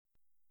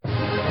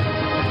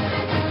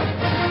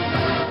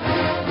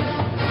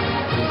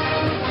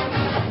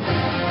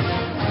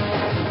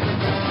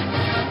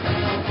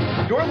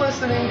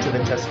listening to the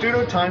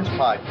Testudo Times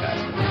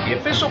Podcast, the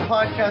official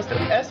podcast of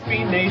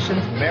SB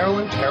Nation's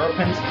Maryland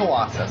Terrapins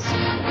Colossus.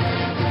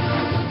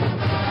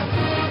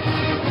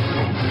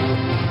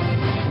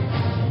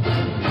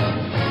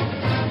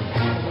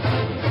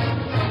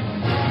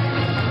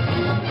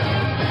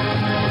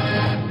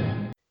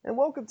 And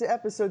welcome to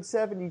episode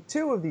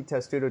 72 of the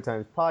Testudo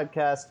Times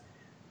Podcast,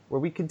 where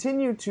we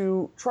continue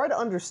to try to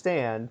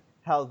understand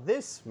how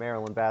this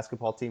Maryland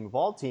basketball team of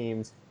all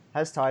teams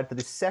has tied for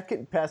the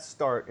second best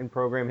start in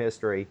program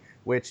history,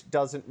 which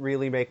doesn't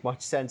really make much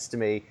sense to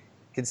me,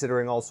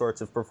 considering all sorts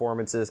of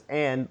performances,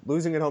 and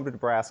losing at home to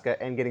Nebraska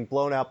and getting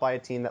blown out by a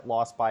team that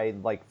lost by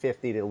like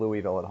 50 to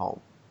Louisville at home.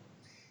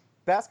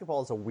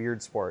 Basketball is a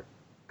weird sport.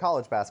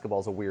 College basketball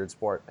is a weird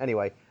sport.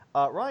 Anyway,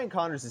 Ryan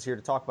Connors is here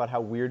to talk about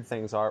how weird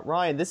things are.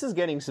 Ryan, this is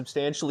getting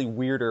substantially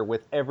weirder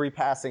with every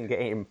passing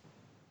game.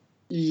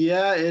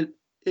 Yeah,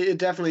 it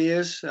definitely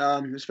is,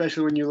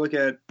 especially when you look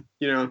at,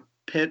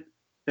 Pitt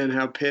and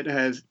how Pitt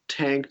has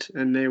tanked,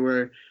 and they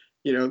were,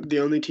 the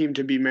only team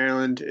to beat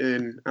Maryland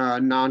in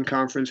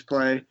non-conference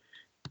play.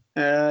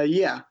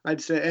 Yeah,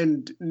 I'd say,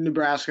 and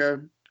Nebraska,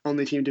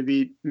 only team to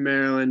beat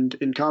Maryland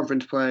in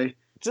conference play.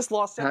 Just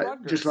lost to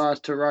Rutgers. Just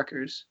lost to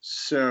Rutgers.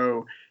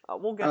 So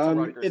we'll get to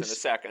Rutgers in a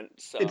second.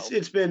 So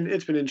it's been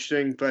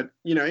interesting, but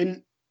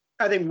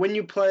I think when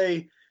you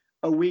play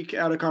a week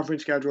out of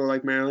conference schedule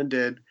like Maryland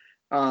did,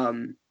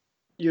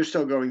 you're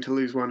still going to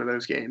lose one of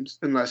those games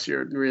unless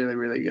you're really,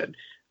 really good.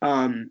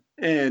 And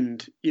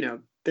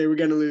they were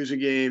going to lose a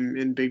game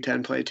in Big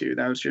Ten play too.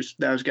 That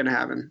was going to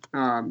happen.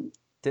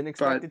 Didn't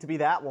expect it to be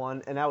that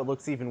one, and now it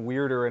looks even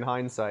weirder in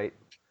hindsight.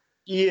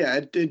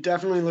 Yeah, it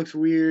definitely looks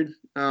weird.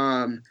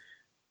 But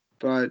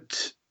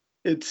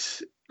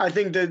I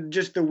think that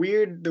just the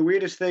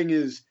weirdest thing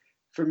is,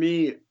 for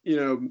me,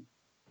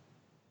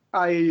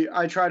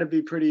 I try to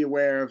be pretty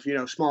aware of,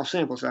 small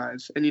sample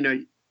size,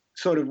 and,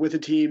 sort of with a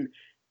team,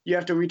 you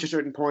have to reach a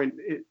certain point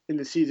in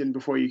the season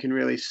before you can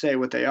really say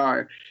what they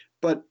are.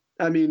 But,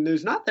 I mean,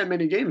 there's not that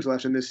many games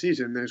left in this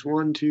season. There's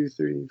 1, 2,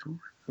 3, 4.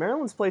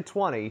 Maryland's played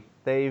 20.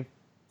 They've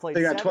played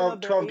they got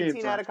 12 games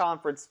games out of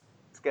conference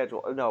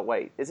schedule. No,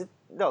 wait. Is it?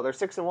 No, they're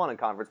 6-1 in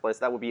conference play, so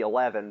that would be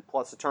 11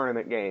 plus a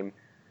tournament game.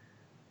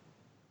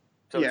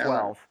 So yeah,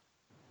 12.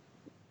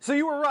 So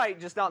you were right,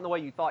 just not in the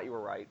way you thought you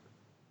were right.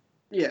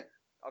 Yeah.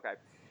 Okay.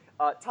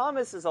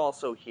 Thomas is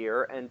also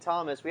here, and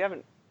Thomas, we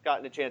haven't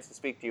gotten a chance to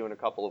speak to you in a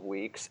couple of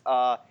weeks.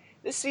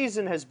 This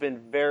season has been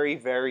very,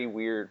 very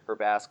weird for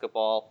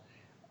basketball.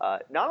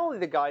 Not only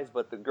the guys,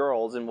 but the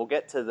girls, and we'll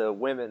get to the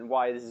women,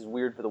 why this is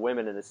weird for the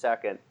women in a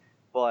second.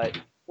 But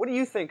what do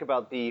you think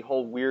about the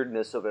whole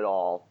weirdness of it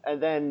all?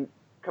 And then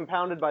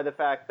compounded by the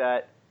fact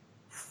that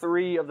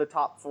 3 of the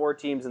top 4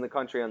 teams in the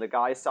country on the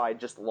guys' side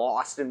just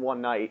lost in one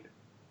night.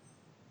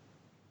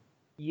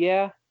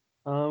 Yeah.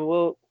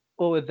 Well,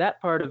 with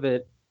that part of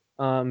it,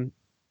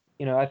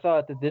 I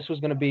thought that this was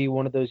going to be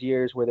one of those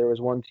years where there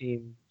was one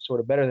team sort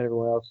of better than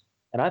everyone else,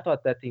 and I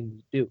thought that team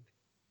was Duke,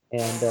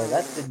 and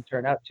that didn't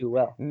turn out too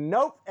well.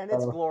 Nope, and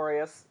it's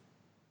glorious.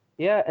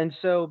 Yeah, and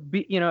so,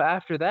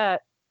 after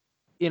that,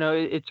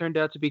 it turned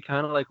out to be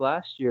kind of like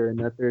last year, in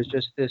that there's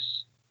just this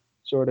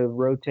sort of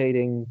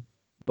rotating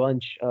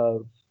bunch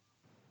of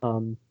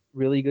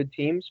really good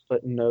teams,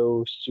 but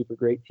no super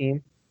great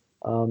team.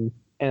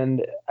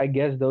 And I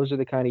guess those are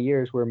the kind of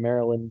years where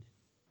Maryland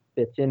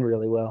fits in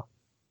really well,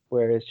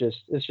 where it's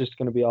just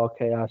going to be all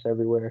chaos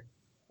everywhere.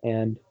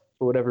 And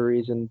for whatever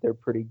reason, they're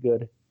pretty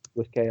good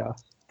with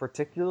chaos.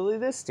 Particularly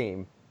this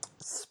team.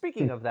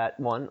 Speaking of that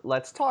one,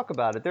 let's talk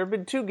about it. There have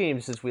been 2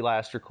 games since we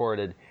last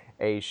recorded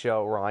a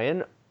show,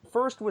 Ryan.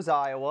 First was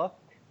Iowa,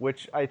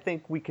 which I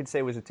think we could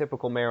say was a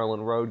typical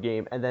Maryland road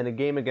game, and then a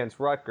game against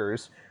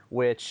Rutgers,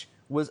 which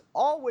was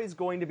always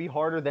going to be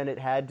harder than it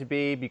had to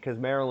be because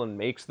Maryland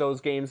makes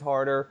those games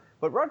harder.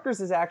 But Rutgers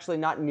is actually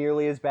not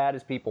nearly as bad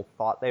as people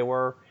thought they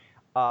were.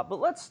 But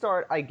let's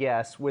start, I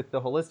guess, with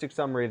the holistic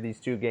summary of these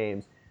 2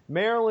 games.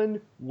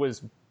 Maryland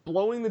was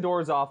blowing the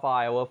doors off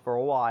Iowa for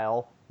a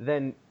while,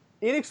 then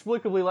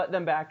inexplicably let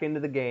them back into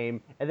the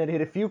game, and then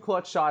hit a few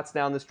clutch shots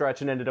down the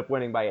stretch and ended up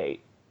winning by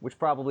 8, which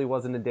probably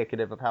wasn't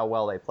indicative of how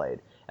well they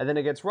played. And then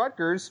against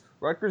Rutgers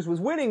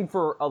was winning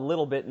for a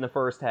little bit in the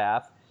first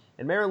half,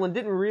 and Maryland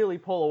didn't really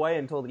pull away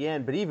until the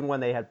end, but even when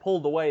they had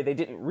pulled away, they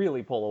didn't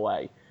really pull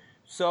away.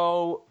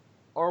 So,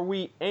 are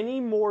we any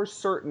more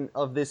certain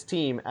of this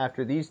team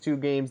after these 2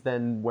 games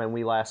than when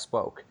we last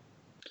spoke?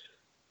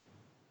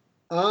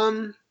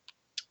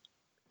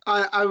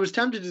 I was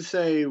tempted to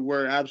say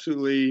we're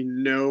absolutely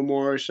no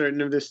more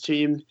certain of this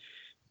team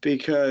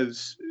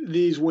because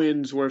these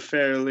wins were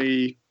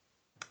fairly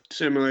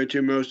similar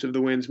to most of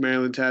the wins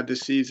Maryland's had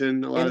this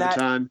season. A lot of the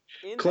time,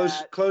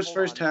 close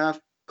first half.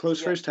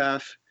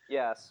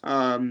 Yes.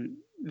 Then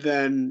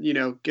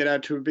get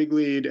out to a big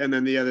lead, and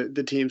then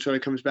the team sort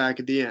of comes back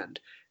at the end.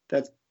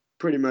 That's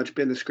pretty much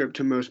been the script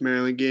to most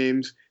Maryland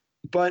games.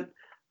 But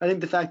I think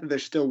the fact that they're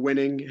still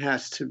winning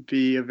has to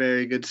be a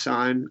very good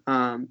sign.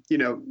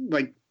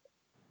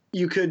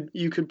 You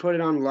could put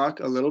it on luck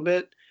a little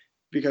bit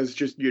because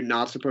just you're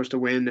not supposed to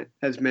win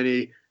as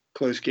many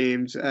close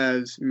games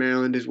as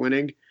Maryland is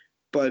winning.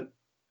 But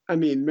I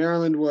mean, there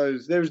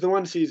was the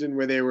one season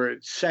where they were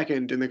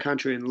second in the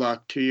country in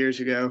luck 2 years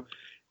ago.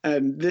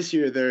 And this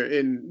year they're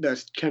in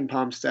the Ken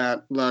Palm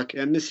stat luck.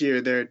 And this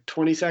year they're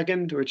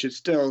 22nd, which is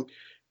still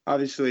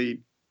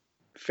obviously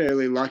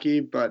fairly lucky,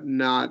 but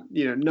not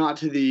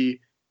to the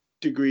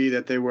degree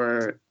that they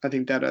were, I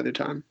think, that other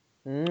time.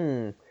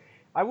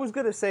 I was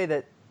going to say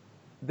that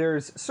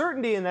there's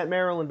certainty in that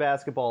Maryland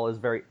basketball is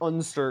very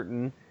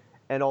uncertain,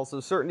 and also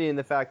certainty in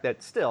the fact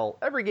that still,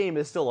 every game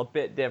is still a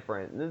bit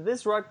different.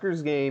 This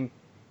Rutgers game,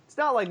 it's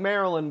not like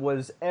Maryland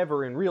was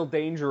ever in real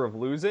danger of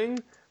losing,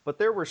 but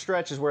there were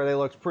stretches where they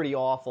looked pretty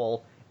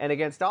awful. And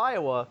against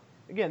Iowa,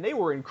 again, they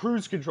were in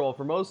cruise control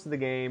for most of the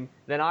game.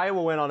 Then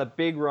Iowa went on a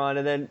big run,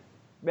 and then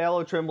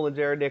Melo Trimble and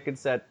Jared Dickens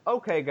said,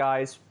 okay,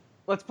 guys,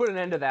 let's put an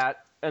end to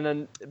that, and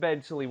then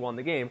eventually won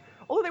the game.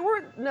 Although they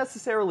weren't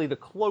necessarily the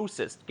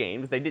closest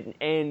games. They didn't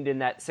end in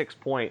that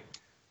 6-point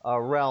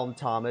realm,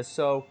 Thomas.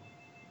 So,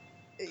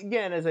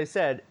 again, as I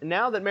said,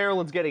 now that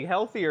Maryland's getting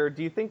healthier,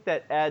 do you think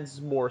that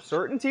adds more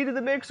certainty to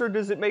the mix, or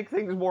does it make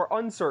things more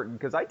uncertain?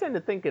 Because I tend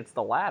to think it's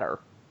the latter.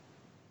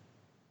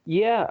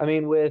 Yeah, I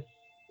mean,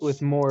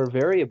 with more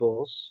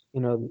variables,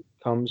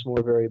 comes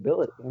more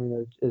variability. I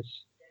mean,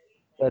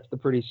 that's the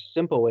pretty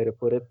simple way to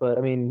put it. But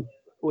I mean,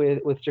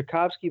 with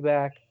Tchaikovsky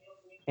back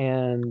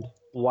and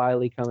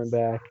Wiley coming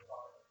back,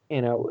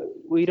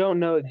 we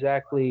don't know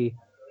exactly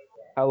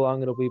how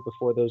long it'll be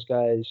before those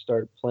guys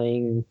start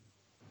playing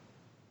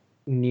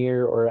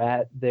near or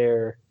at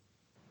their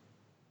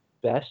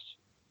best.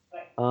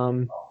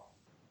 And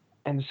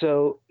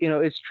so,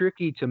 it's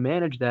tricky to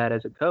manage that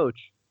as a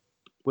coach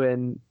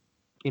when,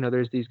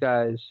 there's these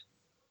guys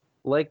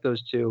like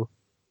those two,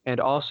 and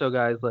also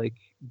guys like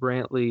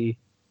Brantley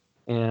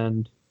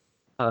and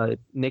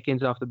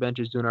Nickens off the bench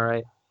is doing all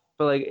right.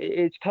 But,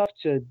 it's tough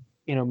to,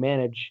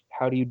 manage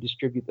how do you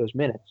distribute those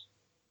minutes.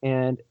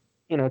 And,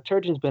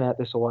 Turgeon's been at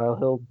this a while.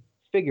 He'll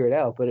figure it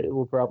out, but it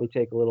will probably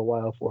take a little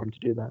while for him to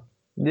do that.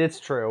 It's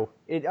true.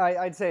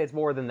 I'd say it's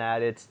more than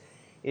that.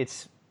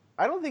 It's.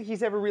 I don't think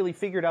he's ever really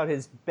figured out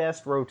his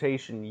best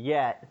rotation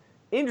yet.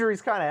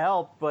 Injuries kind of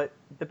helped, but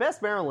the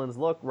best Maryland's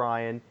look,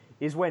 Ryan,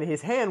 is when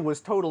his hand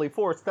was totally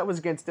forced. That was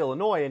against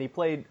Illinois, and he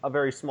played a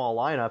very small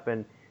lineup.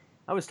 And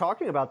I was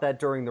talking about that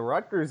during the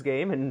Rutgers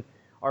game, and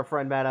our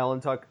friend Matt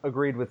Allentuck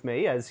agreed with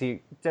me, as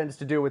he tends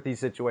to do with these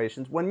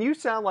situations. When you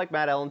sound like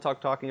Matt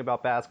Allentuck talking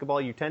about basketball,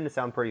 you tend to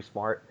sound pretty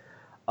smart.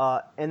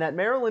 And that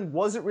Maryland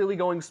wasn't really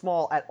going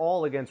small at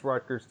all against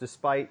Rutgers,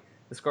 despite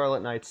the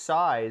Scarlet Knights'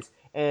 size.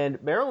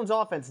 And Maryland's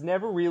offense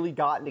never really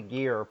got into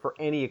gear for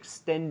any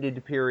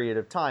extended period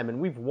of time. And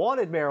we've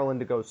wanted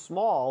Maryland to go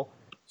small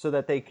so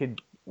that they could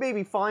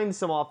maybe find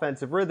some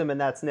offensive rhythm, and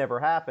that's never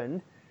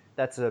happened.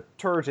 That's a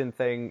Turgeon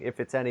thing, if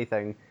it's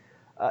anything.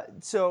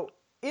 So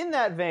in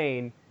that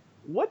vein,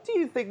 what do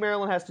you think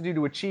Maryland has to do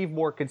to achieve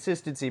more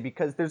consistency?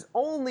 Because there's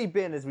only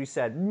been, as we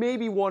said,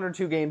 maybe 1 or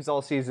 2 games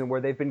all season where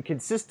they've been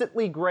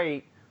consistently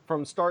great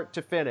from start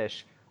to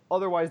finish.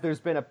 Otherwise, there's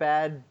been a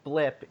bad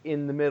blip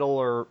in the middle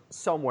or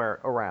somewhere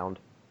around.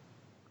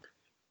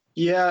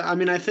 Yeah, I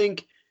mean, I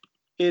think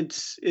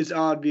it's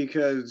odd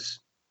because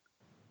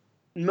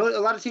a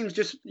lot of teams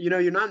just,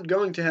 you're not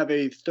going to have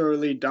a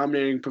thoroughly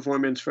dominating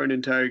performance for an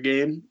entire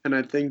game. And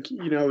I think,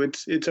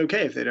 it's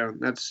okay if they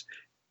don't. That's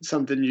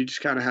something you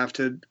just kind of have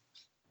to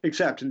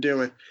accept and deal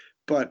with.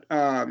 But,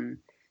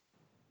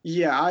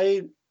 yeah,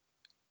 I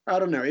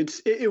don't know.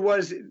 It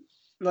was...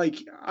 Like,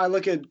 I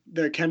look at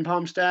their Ken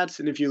Palm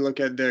stats, and if you look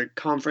at their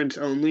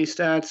conference-only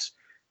stats,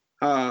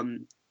 I've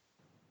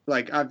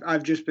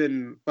just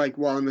been,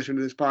 while I'm listening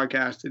to this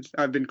podcast,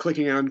 I've been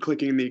clicking and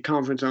unclicking the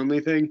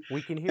conference-only thing.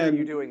 We can hear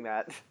you doing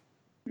that.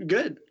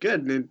 Good.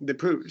 The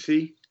proof,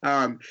 see?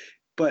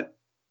 But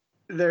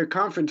their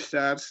conference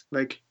stats,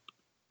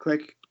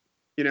 click,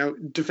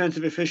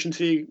 defensive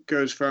efficiency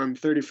goes from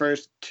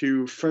 31st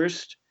to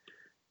 1st.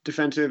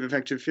 Defensive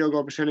effective field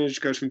goal percentage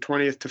goes from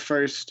 20th to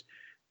 1st.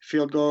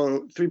 Field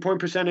goal 3-point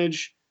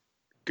percentage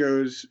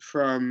goes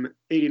from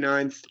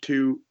 89th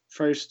to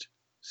 1st.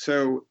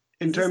 So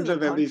in terms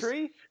of at least,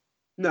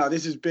 no,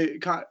 this is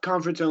big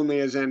conference only,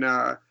 as in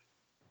out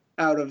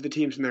of the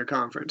teams in their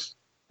conference.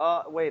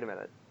 Wait a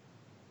minute.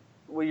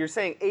 Well, you're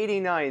saying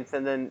 89th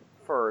and then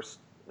 1st.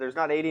 There's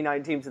not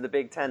 89 teams in the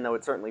Big Ten, though.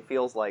 It certainly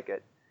feels like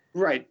it.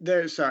 Right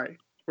there. Sorry.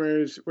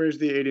 Where's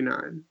the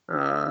 89?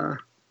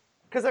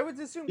 Because I would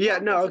assume. Yeah.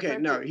 No. Okay.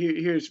 No.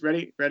 Here's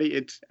ready.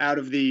 It's out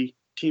of the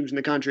teams in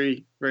the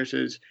country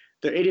versus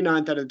they're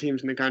 89th out of the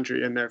teams in the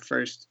country and they're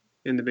 1st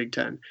in the Big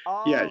Ten.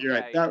 Oh, yeah, you're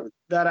okay. right.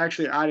 That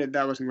actually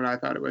that wasn't what I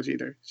thought it was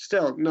either.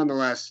 Still,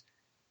 nonetheless,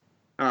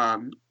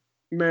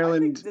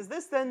 Maryland. Does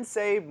this then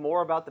say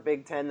more about the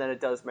Big Ten than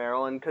it does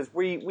Maryland? Because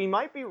we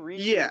might be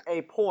reaching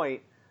a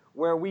point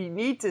where we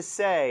need to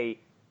say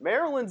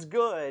Maryland's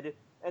good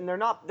and they're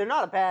not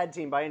a bad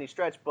team by any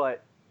stretch,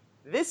 but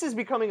this is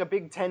becoming a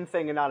Big Ten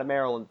thing and not a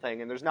Maryland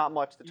thing, and there's not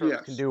much the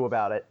Terps can do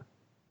about it.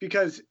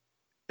 Because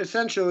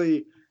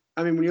essentially,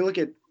 I mean, when you look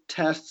at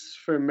tests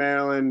for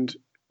Maryland,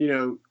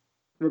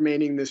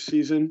 remaining this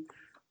season,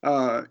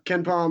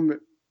 Ken Palm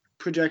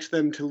projects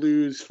them to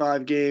lose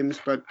 5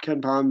 games, but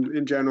Ken Palm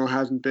in general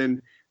hasn't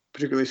been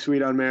particularly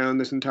sweet on Maryland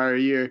this entire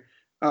year.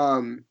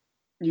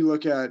 You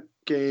look at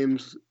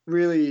games,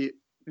 really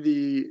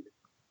the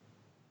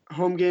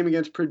home game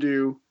against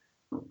Purdue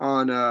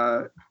on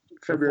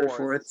February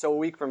 4th. So a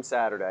week from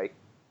Saturday.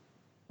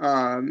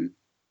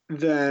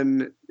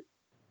 Then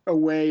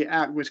away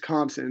at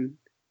Wisconsin.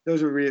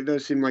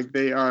 Those seem like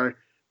they are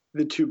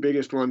the 2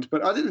 biggest ones.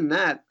 But other than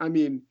that, I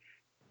mean,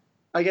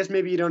 I guess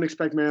maybe you don't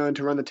expect Maryland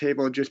to run the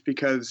table just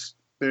because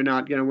they're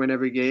not going to win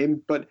every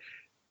game. But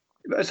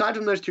aside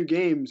from those 2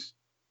 games,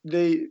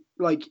 they,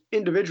 like,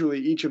 individually,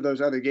 each of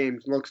those other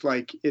games looks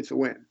like it's a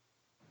win.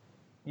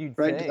 You'd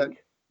right? think.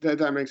 Does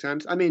that make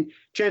sense? I mean,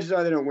 chances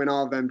are they don't win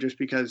all of them just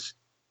because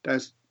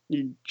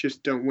you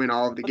just don't win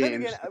all of the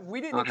games. Then again, we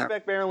didn't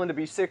expect Maryland to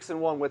be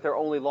 6-1 with their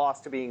only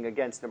loss to being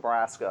against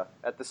Nebraska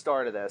at the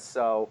start of this.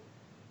 So,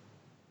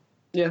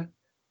 yeah.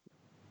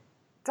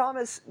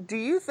 Thomas, do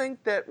you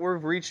think that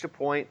we've reached a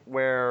point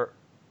where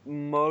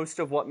most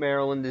of what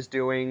Maryland is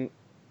doing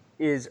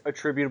is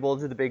attributable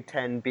to the Big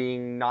Ten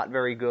being not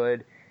very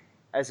good,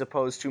 as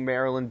opposed to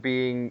Maryland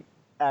being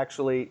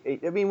actually?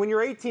 I mean, when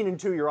you're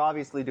 18-2, you're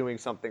obviously doing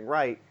something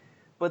right.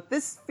 But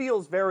this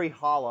feels very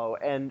hollow,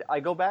 and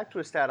I go back to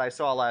a stat I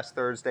saw last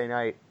Thursday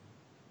night,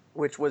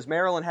 which was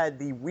Maryland had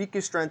the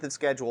weakest strength of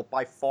schedule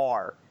by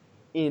far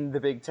in the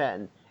Big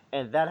Ten,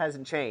 and that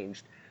hasn't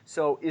changed.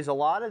 So is a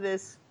lot of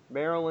this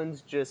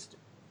Maryland's just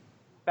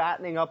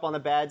fattening up on a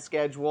bad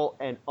schedule,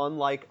 and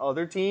unlike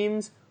other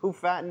teams who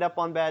fattened up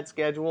on bad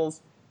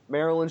schedules,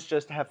 Maryland's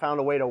just have found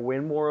a way to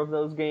win more of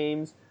those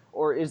games?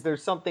 Or is there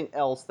something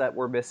else that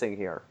we're missing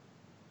here?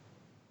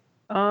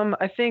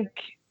 I think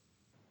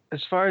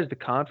as far as the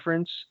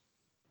conference,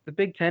 the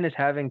Big Ten is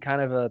having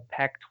kind of a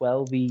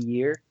Pac-12-y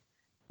year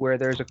where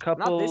there's a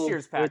couple... Not this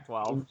year's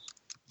Pac-12.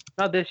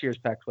 Not this year's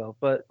Pac-12,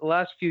 but the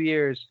last few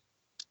years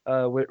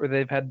where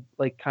they've had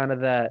like kind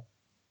of that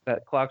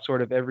clock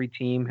sort of every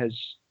team has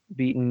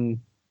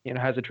beaten,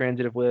 has a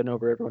transitive win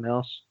over everyone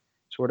else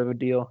sort of a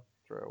deal.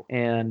 True.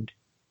 And,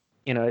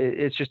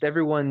 it's just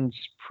everyone's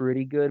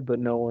pretty good, but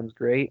no one's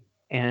great.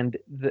 And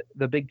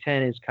the Big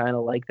Ten is kind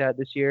of like that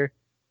this year,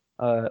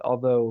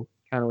 although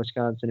kind of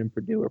Wisconsin and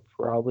Purdue are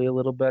probably a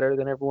little better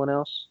than everyone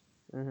else.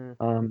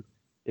 Mm-hmm.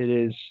 It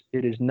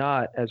is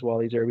not, as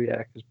Wally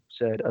Zerbiak has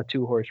said, a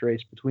 2-horse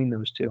race between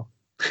those two.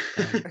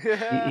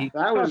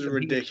 That was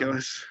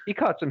ridiculous. He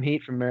caught some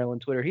heat from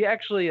Maryland Twitter. He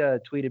actually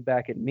tweeted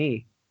back at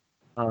me,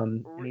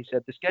 and he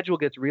said the schedule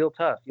gets real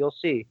tough. You'll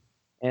see.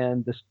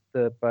 And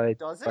by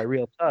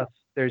real tough,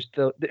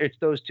 it's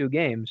those 2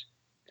 games,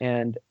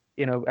 and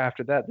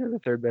after that they're the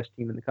 3rd best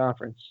team in the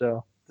conference.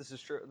 So this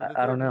is true.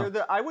 I don't know.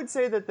 I would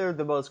say that they're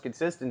the most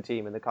consistent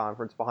team in the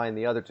conference behind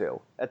the other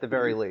 2, at the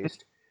very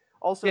least.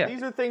 Also, yeah.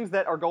 These are things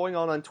that are going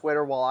on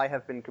Twitter while I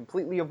have been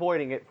completely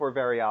avoiding it for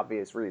very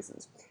obvious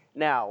reasons.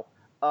 Now,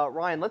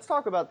 Ryan, let's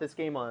talk about this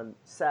game on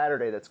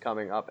Saturday that's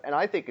coming up, and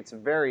I think it's a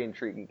very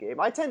intriguing game.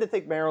 I tend to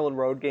think Maryland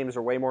road games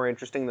are way more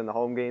interesting than the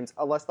home games,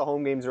 unless the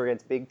home games are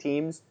against big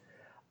teams.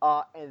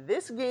 And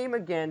this game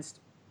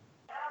against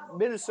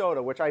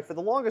Minnesota, which I for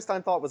the longest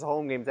time thought was a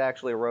home game, is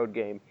actually a road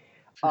game.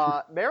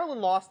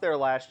 Maryland lost there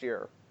last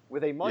year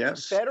with a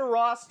much better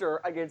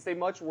roster against a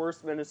much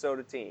worse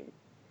Minnesota team.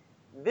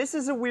 This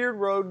is a weird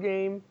road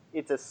game.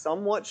 It's a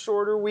somewhat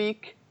shorter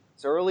week.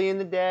 It's early in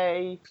the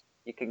day.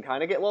 You can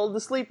kind of get lulled to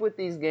sleep with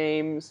these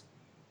games.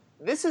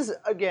 This is,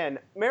 again,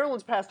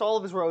 Maryland's passed all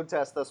of his road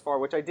tests thus far,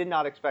 which I did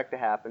not expect to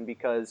happen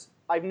because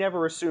I've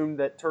never assumed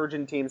that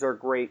Turgeon teams are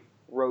great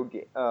road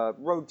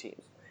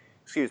teams.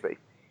 Excuse me.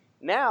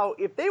 Now,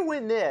 if they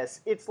win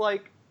this, it's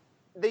like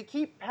they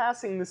keep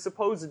passing the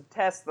supposed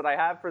test that I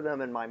have for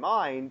them in my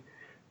mind.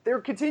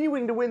 They're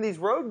continuing to win these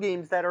road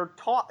games that are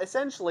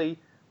essentially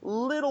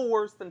little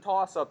worse than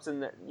toss-ups in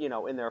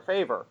their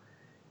favor.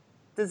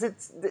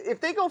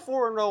 If they go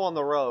 4-0 on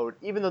the road,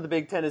 even though the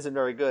Big Ten isn't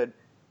very good,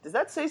 does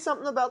that say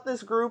something about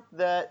this group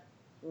that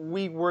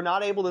we were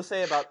not able to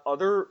say about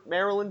other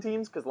Maryland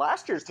teams? Because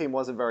last year's team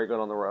wasn't very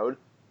good on the road.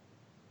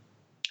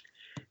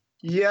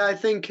 Yeah, I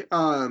think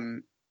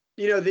the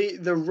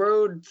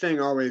road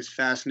thing always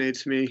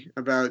fascinates me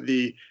about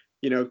the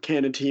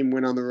can a team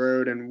win on the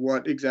road and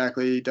what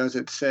exactly does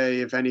it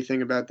say, if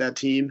anything, about that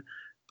team.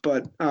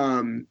 But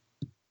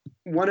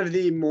one of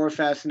the more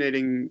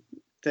fascinating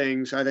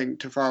things I think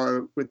to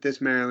follow with this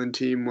Maryland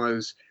team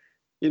was,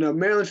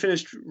 Maryland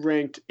finished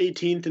ranked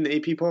 18th in the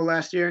AP poll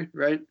last year,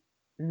 right?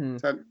 Mm-hmm.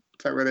 Is that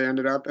where they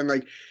ended up? And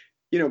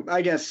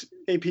I guess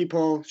AP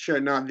poll, sure,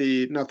 not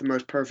the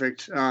most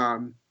perfect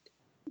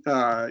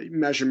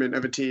measurement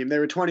of a team. They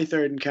were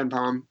 23rd in Ken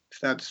Palm,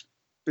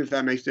 if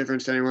that makes a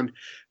difference to anyone.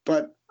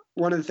 But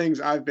one of the things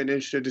I've been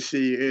interested to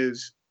see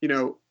is,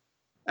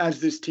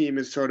 as this team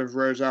has sort of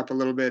rose up a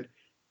little bit,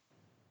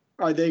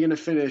 are they going to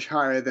finish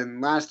higher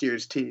than last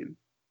year's team?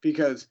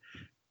 Because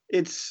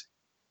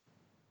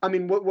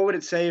what would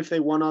it say if they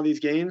won all these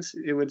games?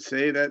 It would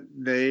say that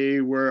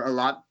they were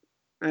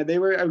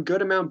a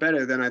good amount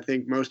better than I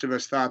think most of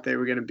us thought they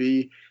were going to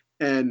be.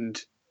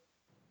 And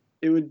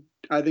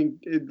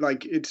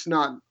it's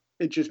not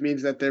it just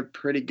means that they're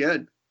pretty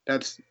good.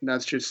 That's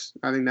just,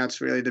 I think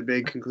that's really the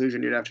big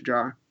conclusion you'd have to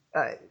draw.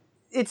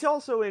 It's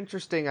also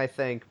interesting, I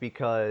think,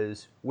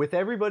 because with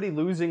everybody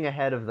losing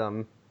ahead of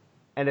them,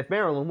 and if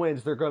Maryland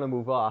wins, they're going to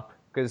move up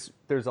because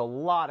there's a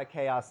lot of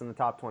chaos in the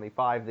top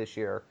 25 this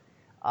year.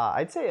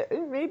 I'd say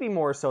maybe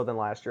more so than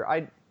last year.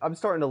 I'm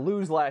starting to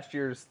lose last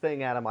year's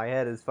thing out of my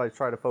head as I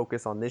try to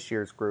focus on this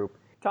year's group.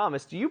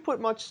 Thomas, do you put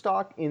much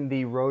stock in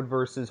the road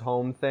versus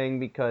home thing?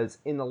 Because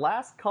in the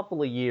last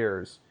couple of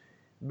years,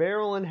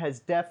 Maryland has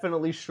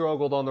definitely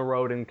struggled on the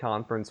road in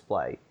conference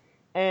play.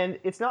 And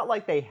it's not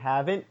like they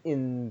haven't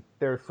in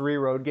their 3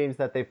 road games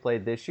that they've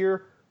played this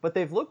year, but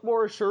they've looked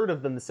more assured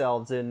of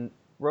themselves in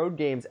road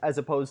games as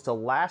opposed to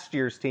last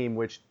year's team,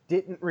 which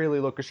didn't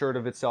really look assured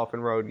of itself in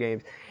road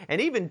games.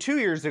 And even 2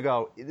 years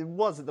ago, it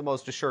wasn't the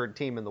most assured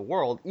team in the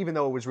world, even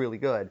though it was really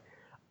good.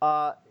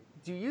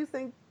 Do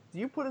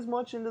you put as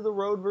much into the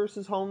road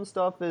versus home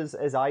stuff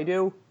as I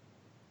do?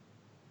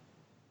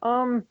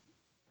 A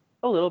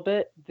little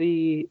bit.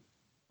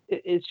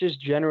 It's just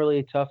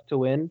generally tough to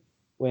win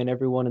when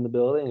everyone in the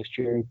building is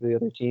cheering for the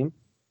other team.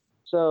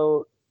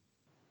 So,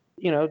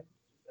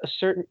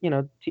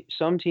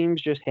 some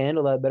teams just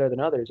handle that better than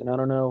others. And I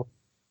don't know,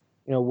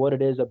 what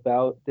it is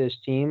about this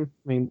team.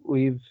 I mean,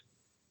 we've,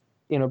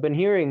 been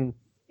hearing,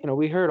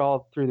 we heard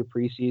all through the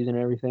preseason and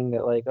everything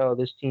that like, oh,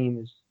 this team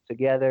is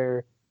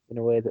together in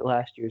a way that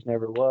last year's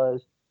never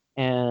was.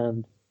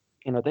 And,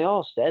 they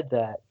all said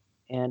that.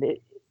 And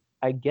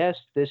I guess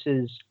this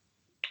is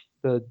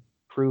the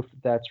proof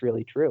that that's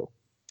really true,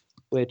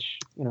 which,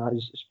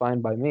 is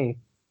fine by me.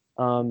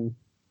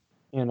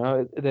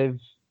 They've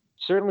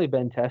certainly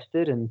been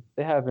tested, and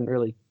they haven't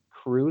really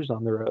cruised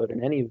on the road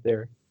in any of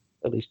their,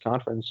 at least,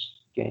 conference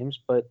games,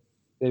 but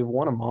they've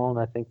won them all, and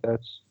I think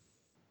that's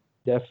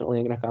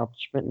definitely an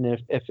accomplishment. And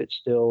if it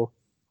still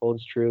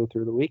holds true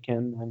through the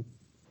weekend, then,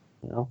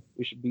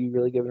 we should be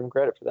really giving them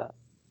credit for that.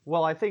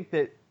 Well, I think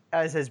that,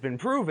 as has been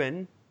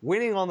proven,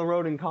 winning on the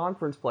road in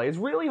conference play is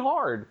really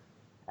hard,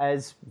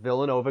 as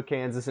Villanova,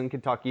 Kansas, and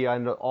Kentucky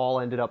all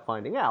ended up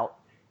finding out.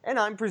 And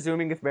I'm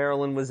presuming if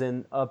Maryland was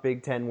in a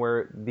Big Ten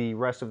where the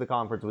rest of the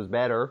conference was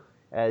better,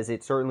 as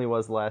it certainly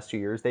was the last 2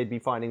 years, they'd be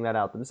finding that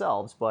out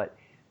themselves. But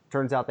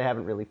turns out they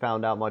haven't really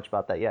found out much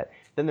about that yet.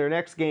 Then their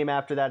next game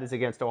after that is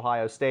against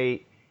Ohio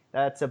State.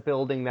 That's a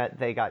building that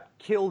they got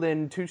killed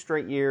in 2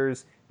 straight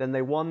years. Then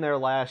they won there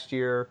last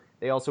year.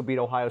 They also beat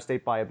Ohio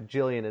State by a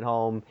bajillion at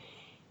home.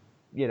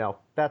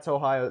 That's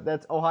Ohio.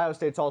 That's Ohio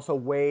State's also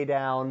way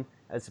down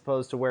as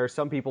opposed to where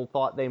some people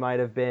thought they might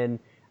have been.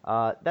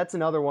 That's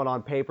another one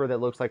on paper that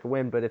looks like a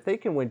win. But if they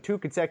can win 2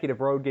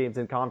 consecutive road games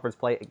in conference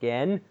play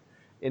again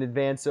in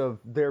advance of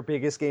their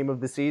biggest game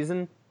of the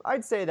season,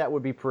 I'd say that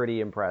would be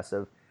pretty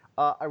impressive.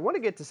 I want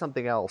to get to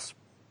something else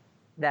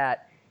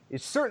that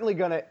is certainly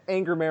going to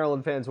anger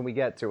Maryland fans when we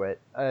get to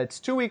it. It's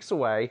 2 weeks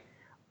away.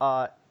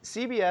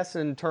 CBS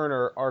and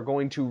Turner are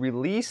going to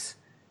release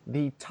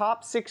the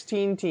top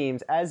 16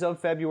 teams as of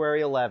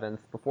February 11th,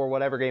 before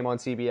whatever game on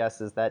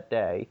CBS is that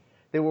day.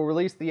 They will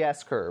release the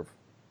S-curve.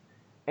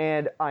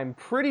 And I'm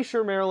pretty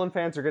sure Maryland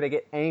fans are going to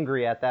get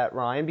angry at that,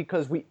 Ryan,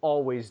 because we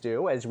always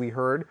do, as we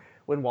heard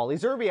when Wally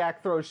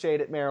Zerbiak throws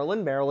shade at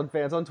Maryland. Maryland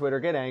fans on Twitter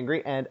get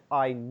angry, and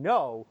I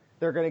know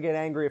they're going to get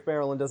angry if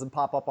Maryland doesn't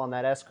pop up on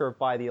that S-curve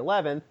by the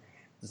 11th.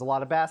 There's a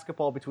lot of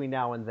basketball between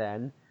now and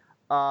then.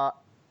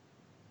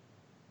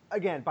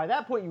 Again, by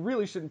that point, you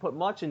really shouldn't put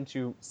much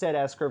into said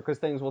S-curve because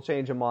things will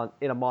change in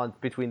a month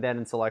between then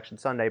and Selection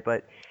Sunday.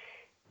 But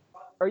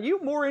are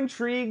you more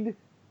intrigued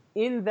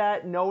in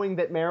that, knowing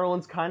that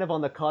Maryland's kind of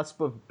on the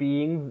cusp of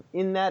being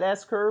in that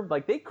S-curve?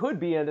 Like, they could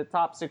be in the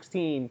top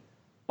 16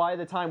 by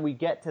the time we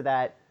get to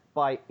that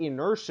by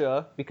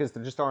inertia because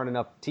there just aren't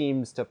enough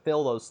teams to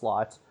fill those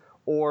slots,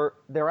 or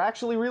they're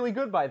actually really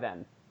good by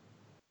then.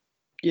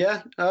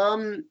 Yeah,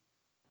 I'm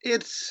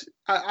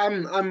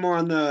more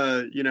on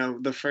the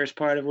the first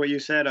part of what you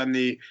said. On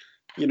the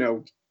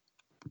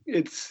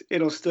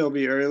it'll still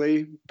be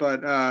early,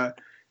 but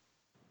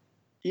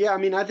yeah, I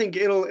mean, I think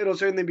it'll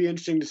certainly be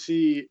interesting to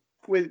see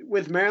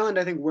with Maryland.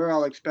 I think we're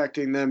all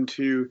expecting them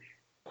to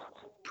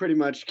pretty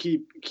much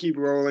keep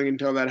rolling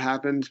until that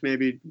happens.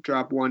 Maybe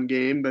drop 1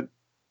 game, but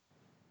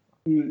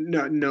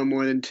no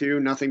more than 2.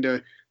 Nothing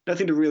to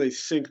really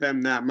sink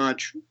them that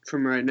much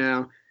from right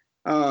now.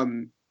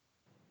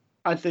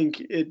 I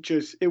think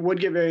it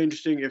would get very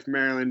interesting if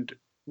Maryland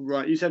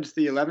run. You said it's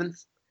the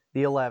 11th?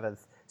 The 11th.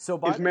 So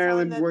if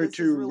Maryland were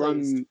to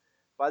run,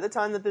 by the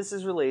time that this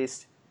is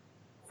released,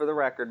 for the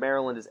record,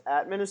 Maryland is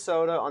at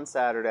Minnesota on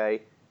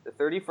Saturday. The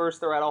 31st,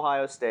 they're at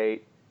Ohio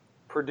State.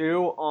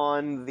 Purdue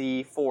on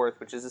the 4th,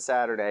 which is a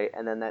Saturday,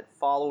 and then that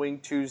following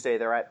Tuesday,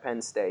 they're at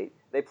Penn State.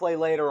 They play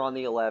later on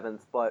the 11th,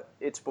 but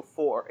it's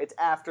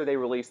after they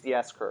release the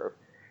S-curve.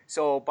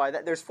 So by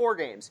that, there's 4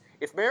 games.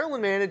 If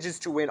Maryland manages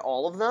to win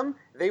all of them,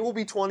 they will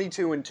be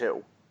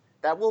 22-2.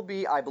 That will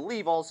be, I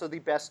believe, also the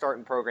best start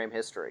in program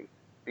history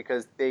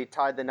because they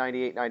tied the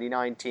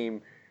 98-99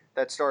 team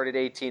that started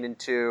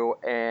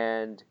 18-2,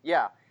 and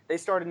yeah, they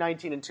started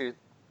 19-2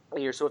 a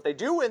year. So if they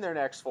do win their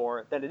next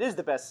 4, then it is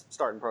the best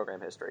start in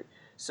program history.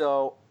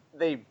 So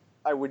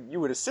you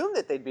would assume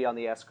that they'd be on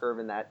the S curve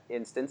in that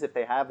instance if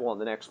they have won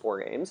the next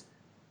 4 games.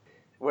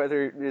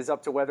 Whether it is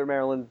up to whether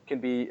Maryland can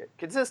be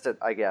consistent,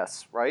 I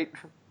guess, right?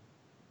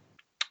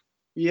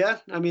 Yeah,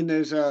 I mean,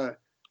 there's a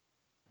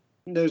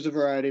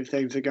variety of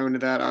things that go into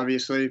that,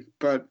 obviously,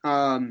 but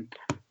I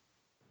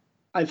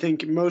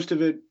think most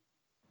of it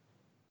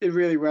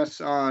really rests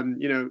on,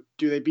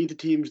 do they beat the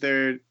teams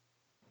they're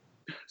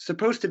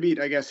supposed to beat?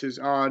 I guess is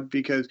odd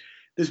because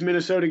this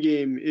Minnesota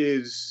game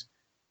is.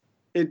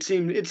 It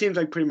seems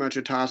like pretty much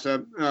a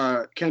toss-up.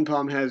 Ken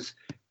Palm has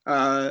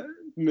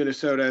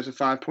Minnesota as a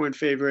 5-point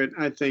favorite.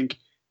 I think,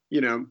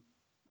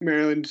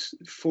 Maryland's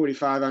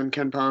 45 on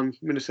Ken Palm,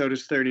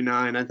 Minnesota's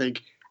 39. I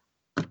think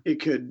it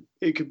could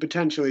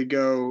potentially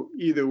go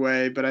either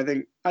way, but I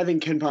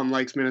think Ken Palm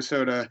likes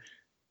Minnesota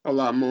a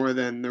lot more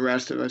than the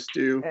rest of us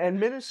do. And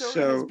Minnesota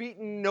has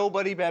beaten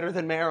nobody better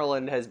than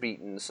Maryland has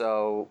beaten,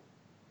 so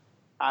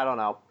I don't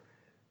know.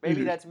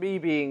 Maybe that's me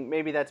being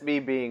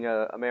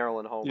a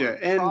Maryland homer. Yeah,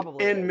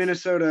 and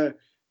Minnesota.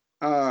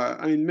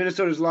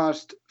 Minnesota's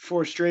lost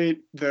 4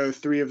 straight, though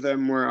 3 of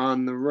them were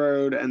on the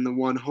road, and the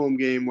 1 home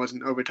game was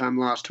an overtime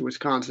loss to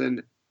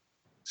Wisconsin.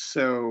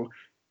 So,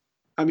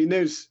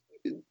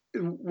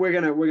 we're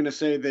gonna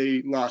say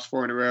they lost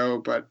 4 in a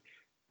row, but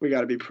we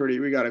got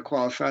to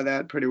qualify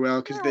that pretty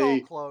well because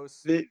they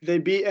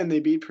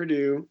beat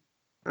Purdue.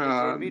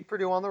 They beat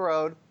Purdue on the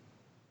road.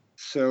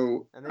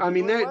 So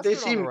they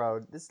seem on the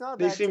road. It's not a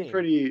bad team.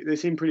 They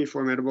seem pretty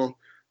formidable.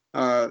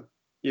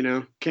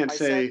 Can't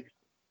say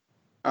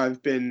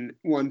I've been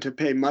one to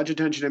pay much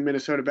attention to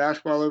Minnesota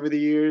basketball over the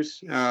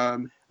years. I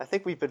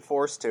think we've been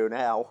forced to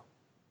now.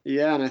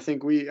 Yeah, and I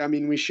think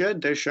we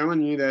should. They're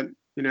showing you that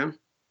you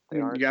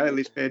got to at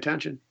least pay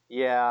attention.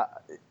 Yeah,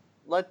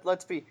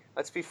 let's be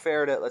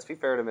fair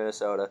to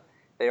Minnesota.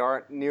 They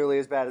aren't nearly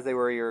as bad as they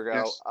were a year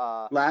ago.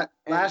 Yes.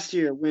 Last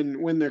year,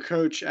 when their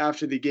coach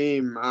after the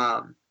game.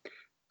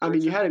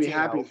 You had to be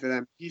happy for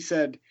them. He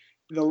said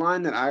the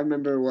line that I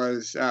remember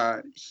was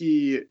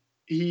he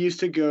used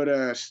to go to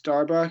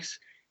Starbucks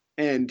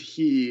and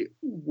he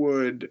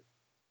would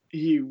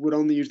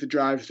only use the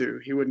drive-through.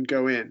 He wouldn't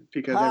go in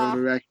because everyone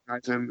would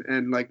recognize him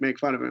and make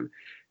fun of him.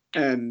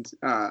 And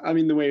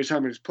the way he was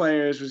talking about his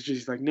players was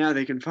just now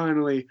they can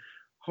finally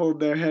hold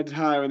their heads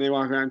high when they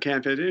walk around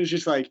campus. It was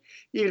just even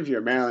if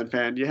you're a Maryland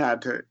fan, you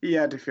had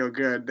to feel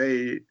good.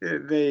 They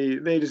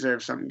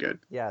deserve something good.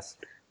 Yes.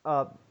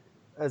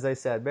 As I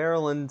said,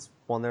 Maryland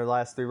won their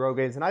last 3 road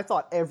games, and I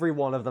thought every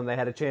one of them they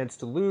had a chance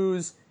to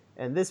lose,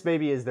 and this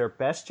maybe is their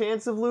best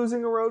chance of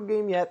losing a road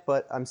game yet,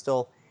 but I'm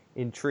still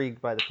intrigued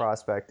by the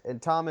prospect.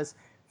 And Thomas,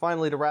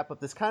 finally to wrap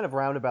up this kind of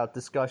roundabout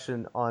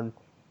discussion on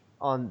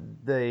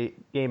the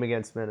game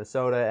against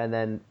Minnesota, and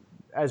then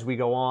as we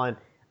go on,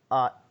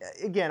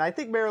 again, I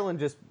think Maryland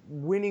just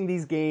winning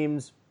these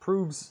games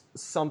proves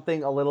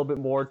something a little bit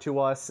more to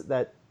us,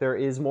 that there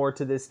is more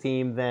to this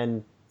team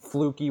than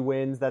fluky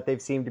wins that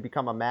they've seemed to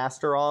become a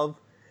master of.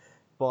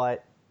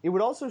 But it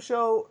would also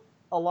show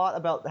a lot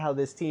about how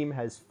this team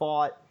has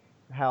fought,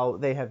 how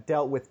they have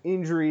dealt with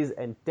injuries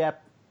and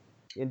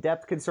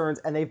in-depth concerns,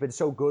 and they've been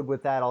so good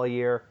with that all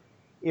year.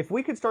 If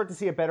we could start to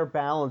see a better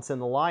balance in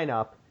the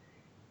lineup,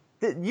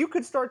 you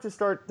could start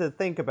to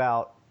think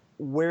about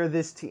where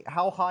this team,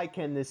 how high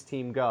can this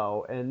team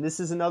go? And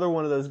this is another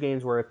one of those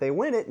games where if they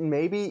win it,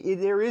 maybe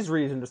there is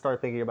reason to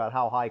start thinking about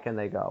how high can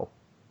they go.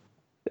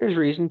 There's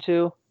reason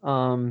to.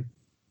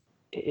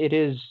 It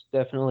is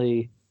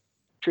definitely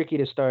tricky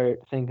to start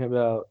thinking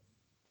about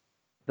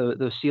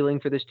the ceiling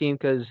for this team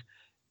because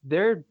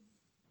they're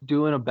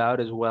doing about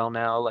as well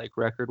now,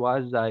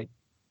 record-wise, as I,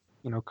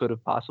 could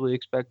have possibly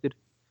expected.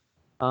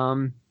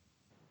 And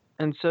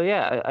so,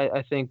 yeah,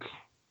 I think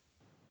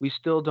we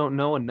still don't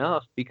know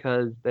enough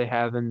because they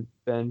haven't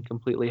been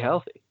completely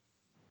healthy.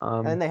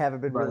 And they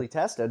haven't been really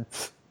tested.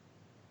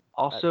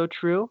 Also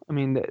true.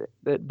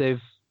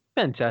 They've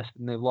been tested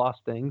and they've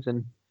lost things,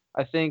 and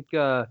I think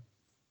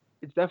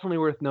it's definitely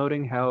worth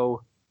noting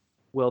how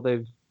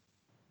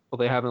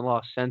they haven't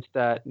lost since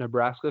that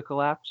Nebraska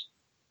collapse.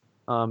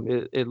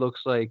 It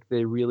looks like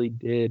they really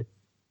did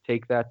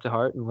take that to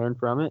heart and learn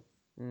from it,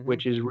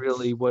 which is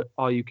really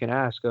all you can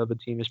ask of a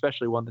team,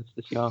 especially one that's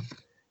this young.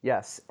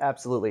 Yes,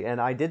 absolutely.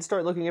 And I did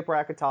start looking at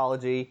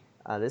bracketology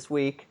this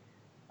week.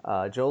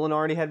 Joe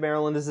Lenardi had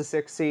Maryland as a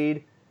 6th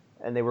seed,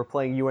 and they were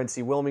playing UNC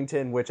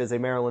Wilmington, which as a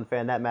Maryland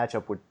fan, that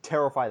matchup would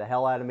terrify the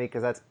hell out of me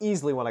because that's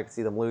easily one I could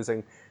see them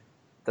losing.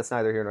 That's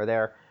neither here nor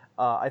there.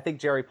 I think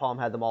Jerry Palm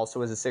had them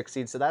also as a 6th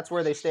seed, so that's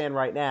where they stand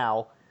right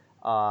now.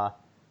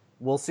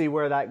 We'll see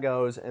where that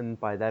goes, and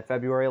by that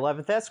February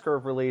 11th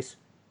S-Curve release,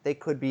 they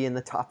could be in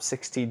the top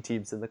 16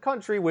 teams in the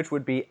country, which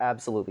would be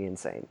absolutely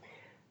insane.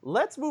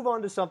 Let's move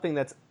on to something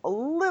that's a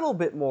little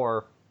bit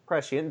more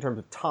prescient in terms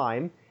of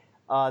time.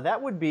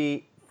 That would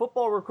be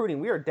football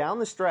recruiting. We are down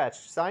the stretch.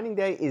 Signing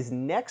day is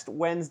next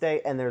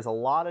Wednesday, and there's a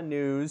lot of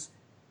news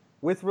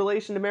with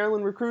relation to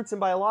Maryland recruits, and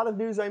by a lot of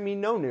news, I mean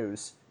no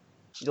news.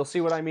 You'll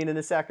see what I mean in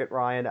a second,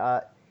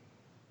 Ryan.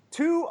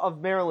 two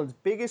of Maryland's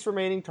biggest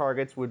remaining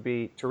targets would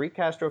be Tariq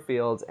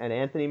Castro-Fields and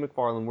Anthony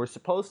McFarland were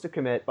supposed to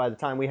commit by the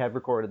time we had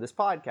recorded this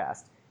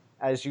podcast.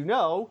 As you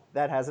know,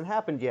 that hasn't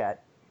happened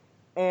yet.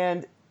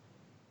 And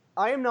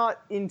I am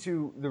not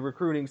into the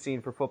recruiting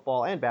scene for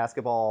football and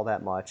basketball all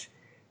that much,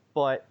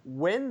 but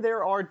when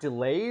there are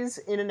delays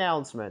in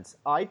announcements,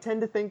 I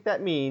tend to think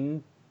that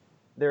means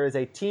there is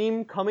a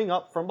team coming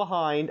up from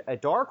behind, a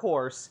dark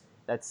horse,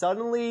 that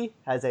suddenly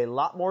has a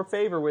lot more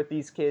favor with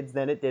these kids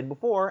than it did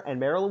before, and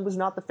Maryland was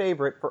not the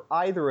favorite for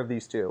either of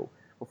these two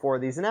before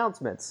these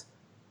announcements.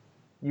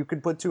 You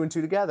could put two and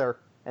two together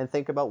and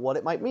think about what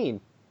it might mean.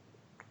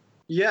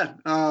 Yeah,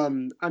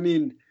 I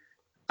mean,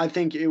 I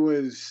think it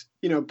was,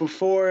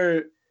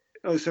 before,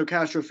 so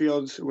Castro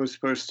Fields was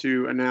supposed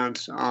to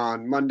announce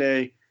on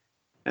Monday,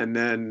 and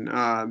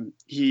then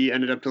he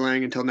ended up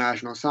delaying until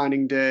National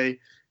Signing Day.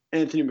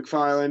 Anthony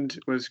McFarland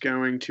was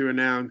going to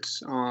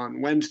announce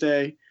on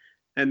Wednesday,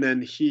 and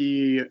then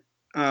he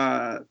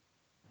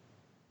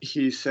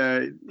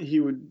said he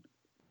would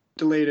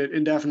delay it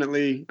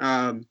indefinitely.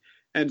 And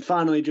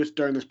finally, just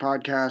during this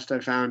podcast, I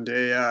found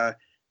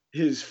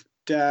his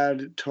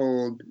dad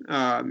told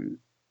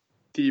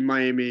the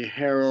Miami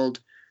Herald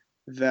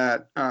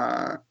that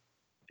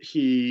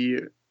he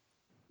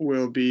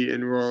will be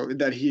enrolled,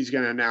 that he's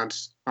going to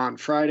announce on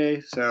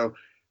Friday. So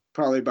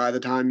probably by the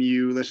time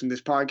you listen to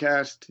this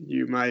podcast,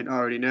 you might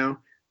already know.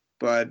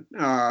 But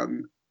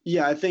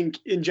yeah, I think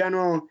in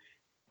general,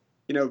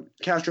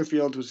 Castro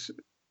Fields was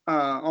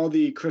all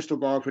the crystal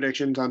ball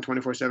predictions on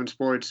 24/7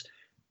 Sports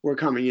were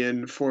coming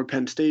in for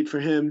Penn State for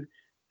him,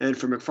 and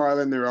for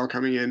McFarland, they're all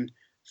coming in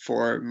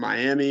for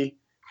Miami.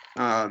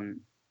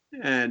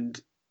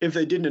 And if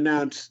they didn't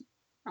announce,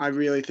 I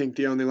really think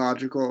the only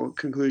logical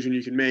conclusion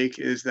you can make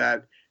is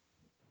that,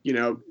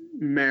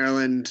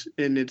 Maryland,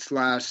 in its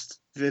last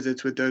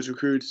visits with those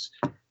recruits,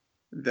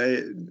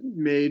 they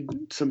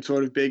made some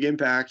sort of big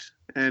impact.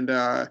 And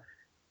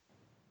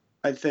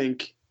I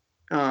think,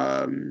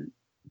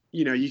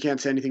 you can't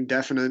say anything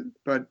definite,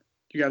 but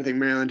you got to think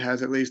Maryland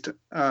has at least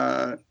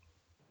a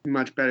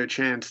much better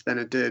chance than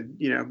it did,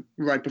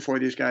 right before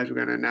these guys were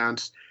going to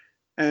announce.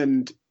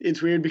 And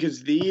it's weird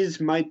because these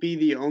might be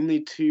the only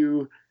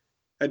two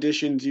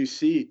additions you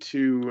see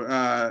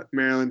to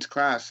Maryland's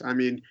class. I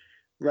mean,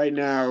 right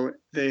now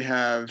they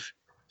have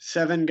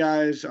 7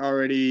 guys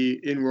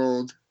already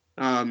enrolled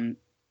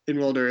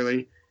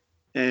early,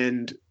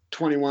 and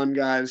 21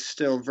 guys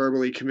still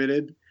verbally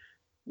committed.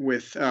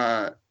 With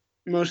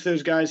most of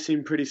those guys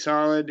seem pretty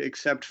solid,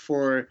 except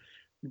for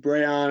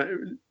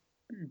Breon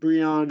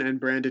and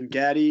Brandon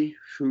Gaddy,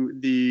 who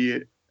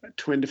the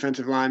twin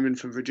defensive linemen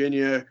from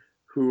Virginia,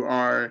 who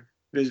are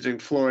visiting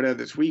Florida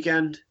this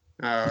weekend.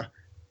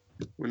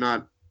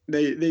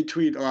 They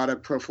tweet a lot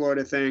of pro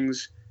Florida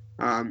things.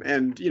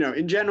 And,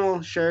 in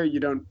general, sure, you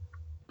don't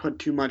put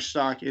too much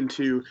stock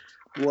into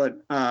what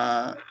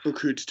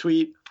recruits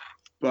tweet,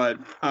 but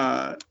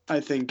I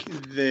think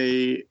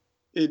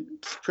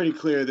it's pretty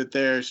clear that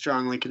they're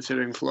strongly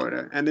considering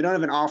Florida. And they don't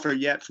have an offer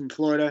yet from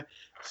Florida.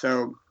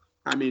 So,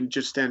 I mean,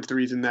 just stands to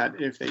reason that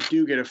if they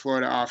do get a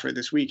Florida offer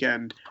this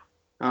weekend,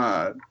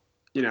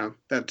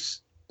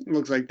 that's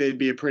looks like they'd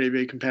be a pretty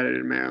big competitor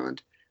in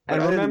Maryland.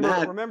 But and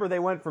remember, they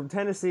went from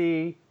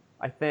Tennessee,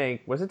 I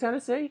think. Was it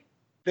Tennessee?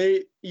 So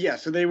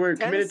they were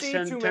committed to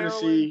Tennessee,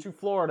 Tennessee to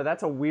Florida.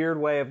 That's a weird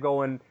way of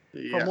going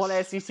from one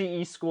SEC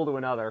East school to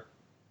another.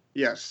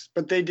 Yes,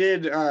 but they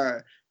did.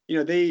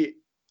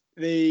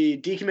 They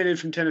decommitted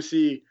from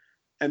Tennessee,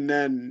 and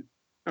then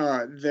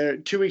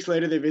 2 weeks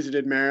later they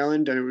visited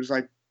Maryland, and it was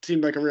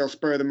seemed like a real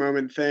spur of the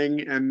moment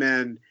thing. And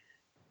then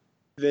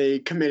they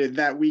committed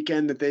that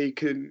weekend that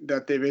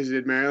they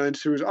visited Maryland.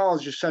 So it was all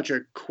just such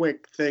a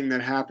quick thing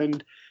that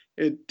happened.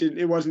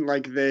 It wasn't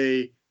like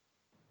they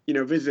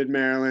visited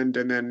Maryland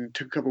and then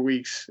took a couple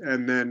weeks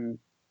and then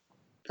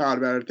thought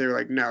about it. They were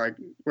like, no,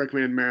 we're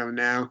coming in Maryland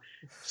now.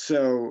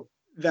 So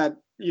that,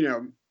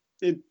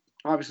 it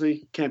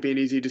obviously can't be an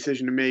easy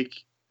decision to make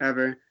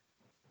ever.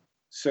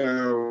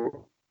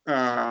 So,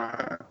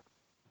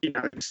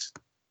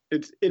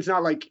 it's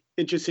not like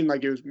it just seemed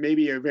like it was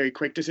maybe a very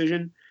quick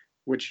decision,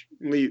 which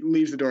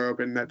leaves the door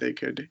open that they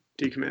could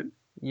decommit.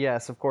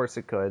 Yes, of course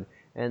it could.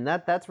 And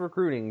that's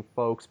recruiting,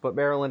 folks. But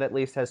Maryland at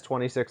least has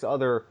 26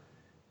 other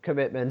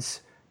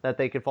commitments that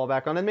they could fall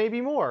back on, and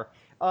maybe more.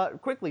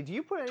 Quickly, do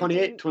you put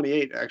anything...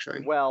 28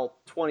 actually. Well,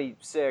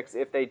 26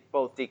 if they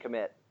both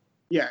decommit.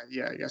 Yeah,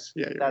 I guess.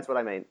 Yeah, that's right. What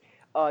I mean.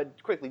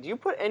 Quickly, do you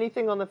put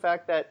anything on the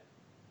fact that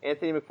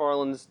Anthony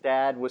McFarland's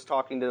dad was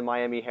talking to the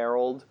Miami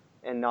Herald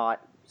and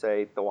not,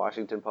 say, the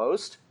Washington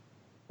Post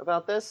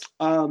about this?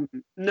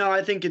 No,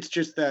 I think it's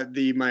just that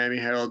the Miami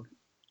Herald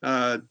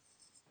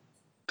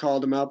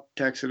called him up,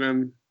 texted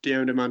him,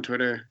 DM'd him on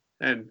Twitter,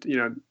 and,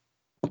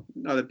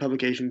 other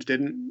publications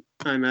didn't.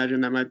 I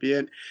imagine that might be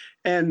it.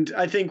 And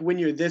I think when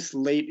you're this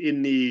late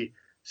in the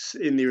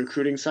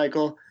recruiting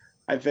cycle,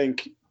 I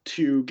think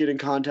to get in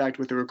contact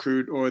with the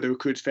recruit or the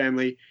recruit's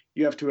family,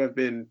 you have to have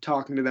been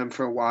talking to them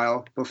for a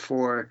while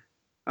before,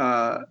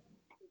 if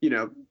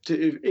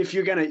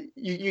you're gonna,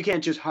 you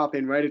can't just hop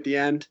in right at the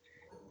end.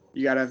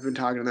 you got to have been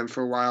talking to them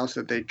for a while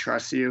so that they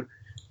trust you.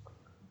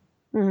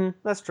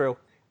 That's true.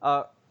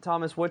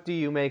 Thomas, what do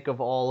you make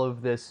of all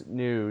of this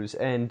news?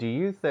 And do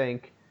you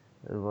think,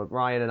 what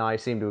Ryan and I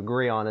seem to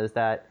agree on, is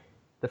that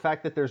the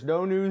fact that there's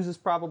no news is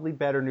probably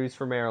better news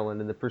for Maryland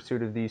in the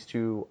pursuit of these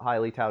two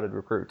highly touted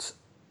recruits?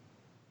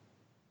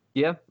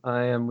 Yeah,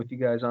 I am with you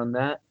guys on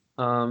that.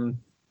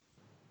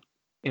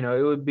 It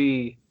would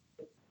be,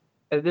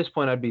 at this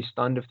point, I'd be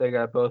stunned if they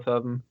got both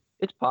of them.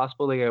 It's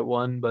possible they get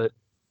one, but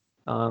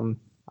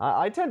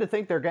I tend to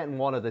think they're getting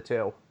one of the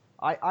two.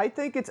 I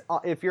think it's,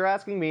 if you're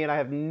asking me, and I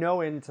have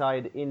no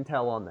inside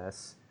intel on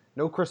this,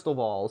 no crystal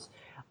balls,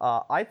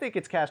 I think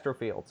it's Castro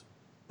Fields.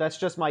 That's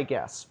just my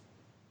guess.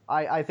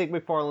 I think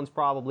McFarland's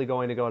probably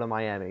going to go to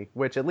Miami,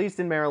 which at least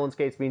in Maryland's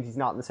case means he's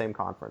not in the same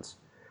conference.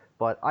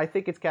 But I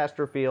think it's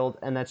Castro Field,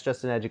 and that's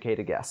just an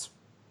educated guess.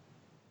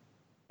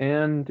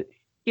 And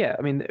yeah,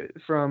 I mean,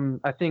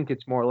 I think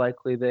it's more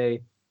likely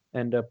they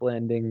end up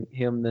landing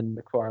him than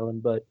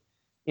McFarland, but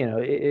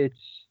it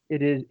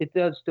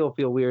does still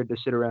feel weird to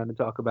sit around and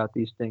talk about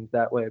these things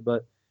that way.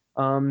 But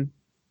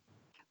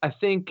I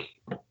think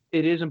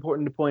it is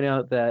important to point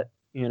out that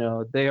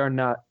they are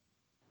not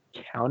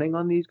counting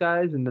on these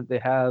guys, and that they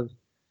have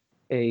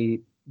a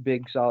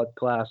big solid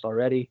class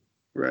already,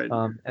 Right.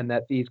 and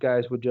that these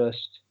guys would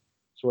just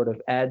sort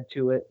of add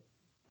to it,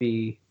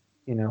 be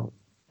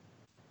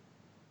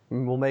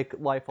Will make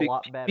life a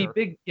lot better.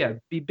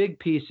 Be big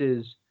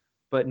pieces,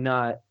 but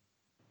not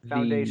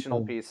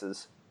foundational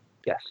pieces.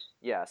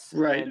 Yes.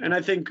 Right, and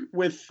I think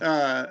with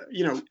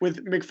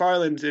with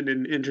McFarland's in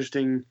an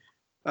interesting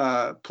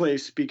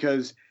place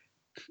because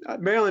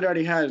Maryland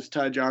already has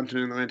Ty Johnson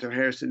and Lance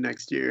Harrison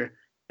next year,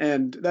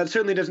 and that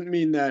certainly doesn't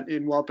mean that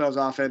in Walt Bell's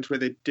offense, where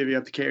they divvy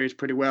up the carries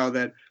pretty well,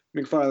 that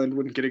McFarland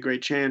wouldn't get a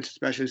great chance,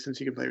 especially since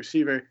he can play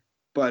receiver.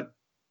 But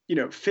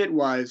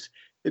fit-wise,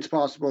 it's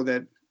possible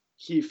that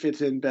he fits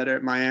in better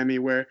at Miami,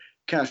 where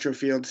Castro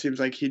Field seems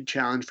like he'd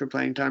challenge for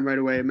playing time right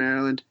away in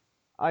Maryland.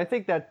 I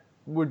think that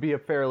would be a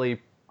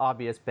fairly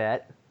obvious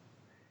bet,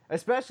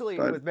 especially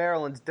with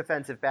Maryland's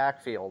defensive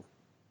backfield.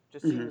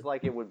 Just seems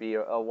like it would be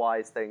a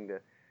wise thing to.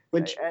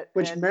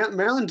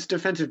 Maryland's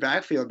defensive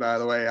backfield, by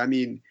the way, I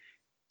mean,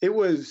 it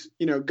was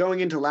going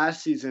into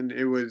last season,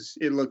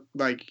 it looked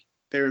like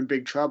they were in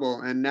big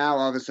trouble, and now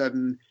all of a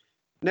sudden,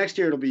 next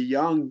year it'll be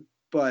young,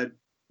 but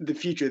the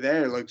future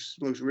there looks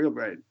real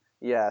bright.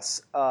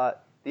 Yes.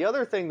 The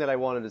other thing that I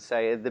wanted to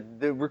say,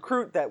 the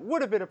recruit that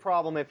would have been a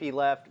problem if he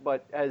left,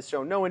 but has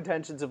shown no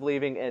intentions of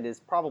leaving and is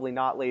probably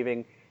not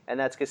leaving, and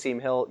that's Kasim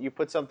Hill. You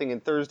put something in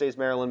Thursday's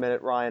Maryland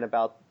Minute, Ryan,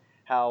 about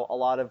how a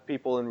lot of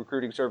people in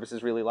recruiting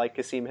services really like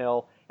Kasim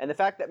Hill, and the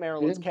fact that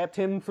Maryland's kept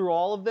him through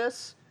all of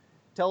this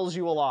tells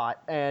you a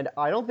lot, and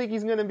I don't think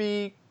he's going to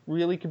be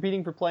really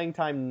competing for playing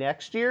time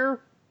next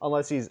year,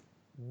 unless he's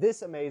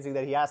this amazing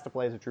that he has to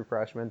play as a true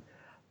freshman,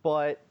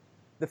 but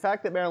the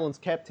fact that Maryland's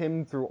kept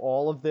him through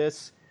all of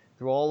this,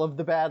 through all of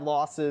the bad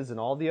losses and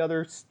all the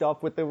other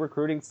stuff with the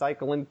recruiting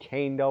cycle and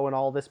Kando and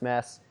all this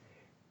mess,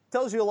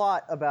 tells you a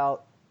lot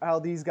about how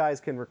these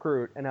guys can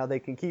recruit and how they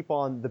can keep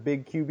on the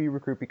big QB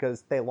recruit,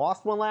 because they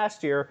lost one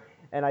last year,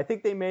 and I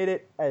think they made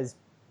it as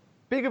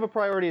big of a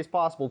priority as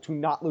possible to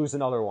not lose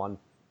another one.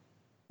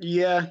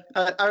 Yeah,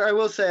 I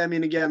will say, I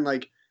mean, again,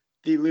 like,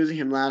 the losing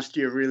him last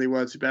year really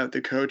was about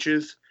the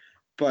coaches,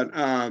 but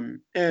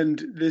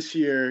and this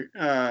year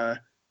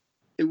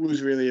it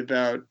was really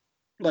about,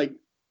 like,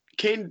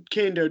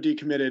 Kando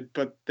decommitted,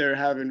 but there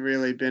haven't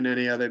really been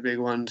any other big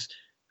ones.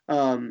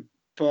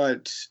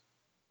 But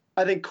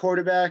I think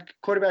quarterback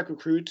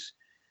recruits,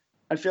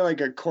 I feel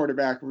like a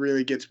quarterback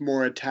really gets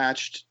more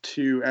attached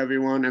to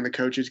everyone, and the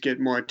coaches get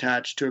more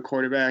attached to a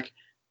quarterback.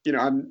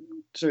 I'm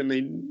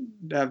certainly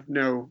have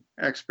no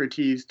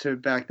expertise to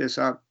back this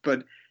up,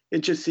 but it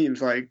just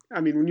seems like,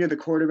 I mean, when you're the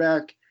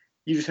quarterback,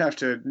 you just have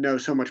to know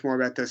so much more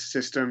about the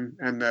system,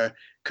 and the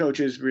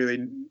coaches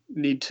really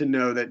need to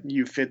know that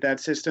you fit that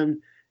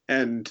system.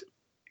 And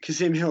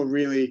Kasim Hill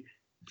really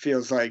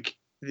feels like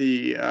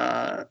the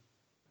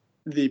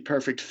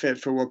perfect fit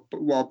for what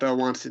Walt Bell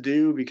wants to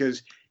do,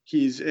 because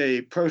he's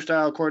a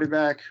pro-style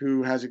quarterback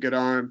who has a good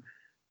arm,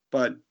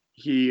 but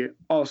he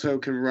also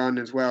can run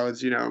as well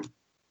as,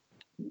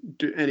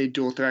 any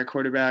dual-threat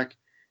quarterback.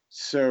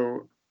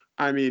 So,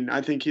 I mean,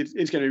 I think it's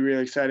going to be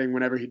really exciting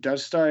whenever he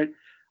does start.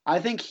 I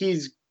think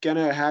he's going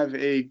to have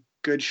a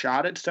good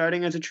shot at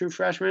starting as a true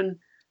freshman.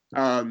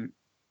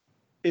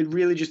 It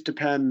really just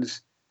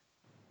depends.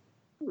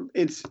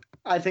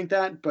 I think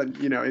that, but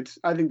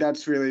I think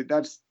that's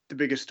the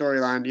biggest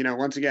storyline.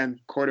 Once again,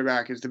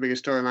 quarterback is the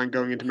biggest storyline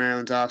going into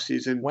Maryland's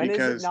offseason. When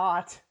is it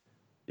not?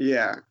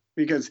 Yeah,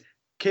 because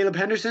Caleb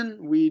Henderson,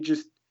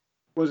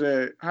 was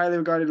a highly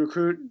regarded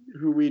recruit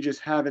who we just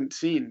haven't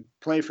seen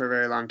play for a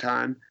very long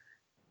time.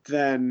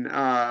 Then,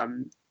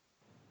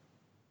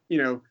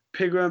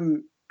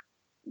 Pigram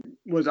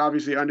was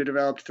obviously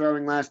underdeveloped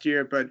throwing last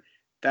year, but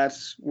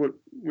that's what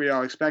we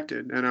all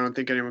expected, and I don't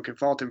think anyone can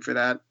fault him for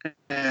that.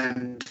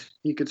 And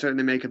he could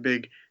certainly make a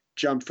big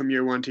jump from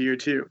year one to year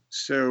two.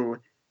 So,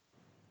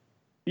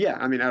 yeah,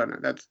 I mean, I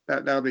don't know.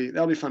 That'll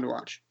be fun to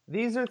watch.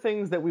 these are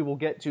things that we will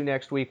get to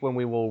next week when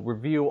we will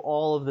review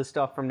all of the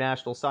stuff from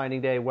National Signing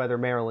Day, whether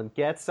Maryland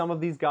gets some of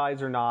these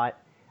guys or not.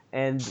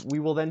 And we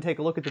will then take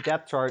a look at the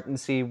depth chart and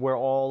see where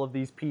all of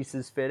these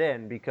pieces fit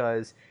in,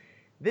 because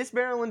this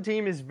Maryland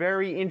team is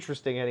very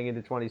interesting heading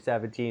into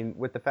 2017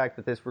 with the fact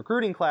that this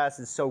recruiting class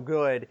is so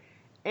good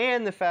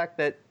and the fact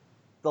that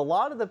a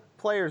lot of the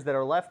players that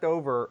are left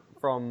over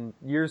from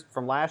years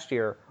from last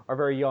year are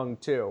very young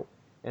too.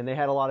 And they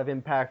had a lot of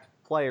impact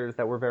players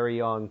that were very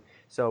young.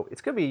 So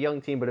it's going to be a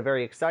young team, but a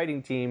very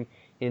exciting team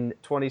in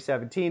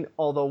 2017.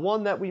 Although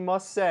one that we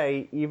must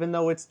say, even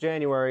though it's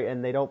January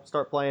and they don't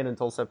start playing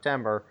until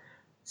September,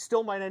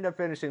 still might end up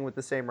finishing with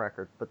the same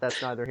record. But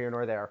that's neither here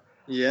nor there.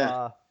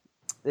 Yeah.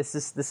 This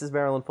is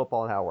Maryland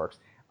football and how it works.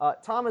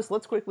 Thomas,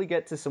 let's quickly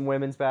get to some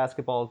women's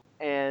basketball.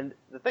 And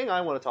the thing I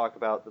want to talk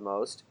about the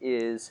most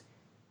is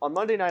on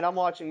Monday night, I'm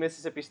watching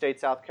Mississippi State,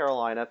 South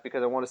Carolina,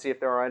 because I want to see if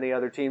there are any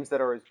other teams that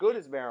are as good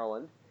as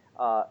Maryland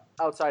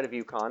outside of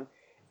UConn.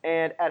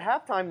 And at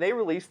halftime, they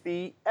released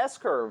the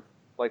S-curve,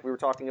 like we were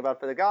talking about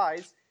for the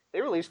guys.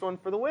 They released one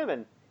for the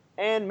women.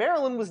 And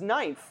Maryland was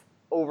 9th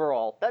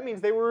overall. That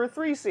means they were a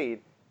 3 seed.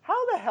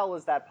 How the hell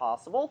is that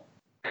possible?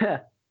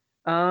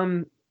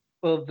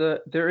 Well,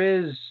 there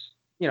is,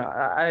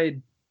 I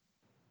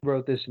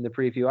wrote this in the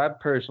preview. I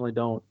personally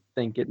don't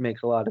think it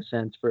makes a lot of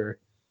sense for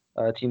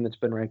a team that's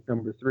been ranked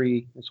number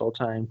 3 this whole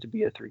time to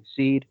be a 3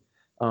 seed.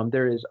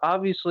 There is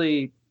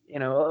obviously,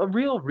 a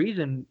real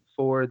reason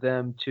for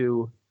them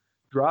to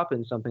drop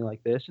in something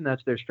like this, and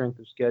that's their strength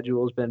of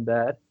schedule has been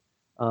bad.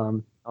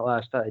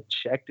 Last I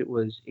checked, it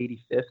was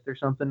 85th or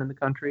something in the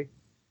country,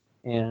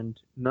 and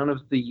none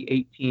of the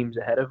 8 teams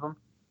ahead of them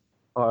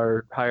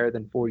are higher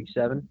than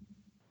 47.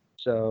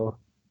 So,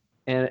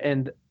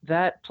 and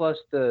that plus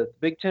the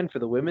Big Ten for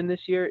the women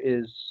this year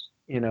is,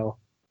 Is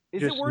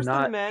just it worse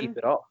not than the men? deep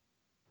at all.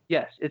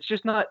 Yes, it's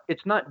just not.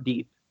 It's not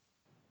deep.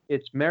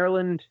 It's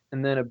Maryland,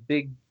 and then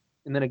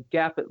a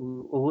gap a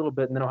little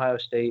bit, and then Ohio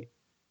State,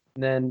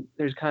 and then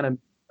there's kind of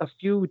a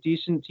few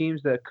decent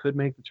teams that could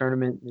make the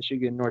tournament: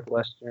 Michigan,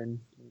 Northwestern,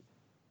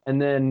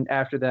 and then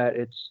after that,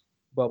 it's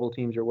bubble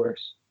teams or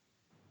worse.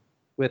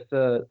 With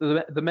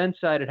the men's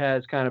side, it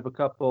has kind of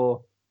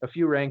a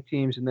few ranked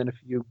teams, and then a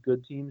few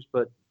good teams,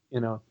 but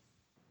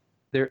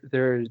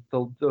there's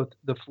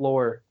the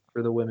floor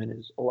for the women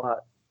is a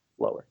lot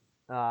lower.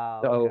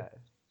 Okay.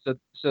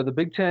 So the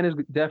Big Ten is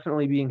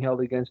definitely being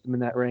held against them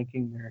in that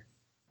ranking. Their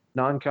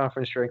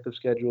non-conference strength of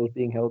schedule is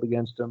being held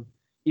against them,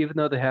 even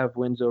though they have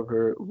wins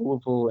over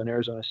Louisville and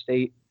Arizona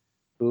State,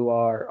 who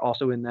are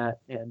also in that,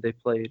 and they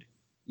played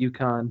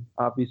UConn,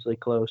 obviously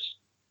close.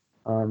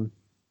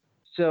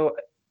 So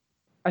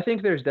I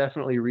think there's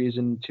definitely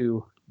reason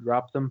to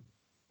drop them.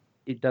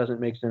 It doesn't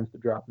make sense to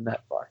drop them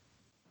that far.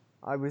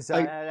 I was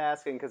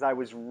asking because I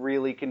was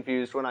really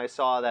confused when I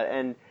saw that.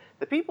 And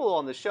the people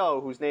on the show,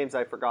 whose names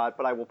I forgot,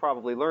 but I will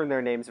probably learn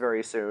their names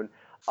very soon,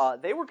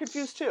 they were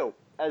confused too,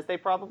 as they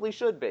probably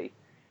should be.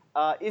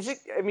 Is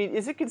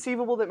it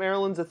conceivable that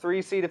Maryland's a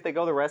 3 seed if they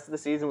go the rest of the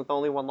season with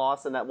only 1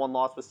 loss, and that 1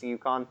 loss was to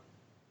UConn?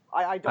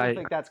 I don't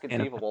think that's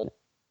conceivable.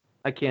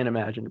 I can't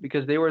imagine it,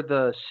 because they were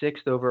the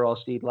 6th overall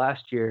seed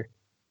last year,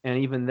 and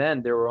even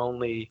then there were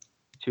only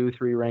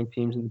 2-3 ranked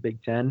teams in the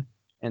Big Ten,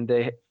 and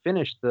they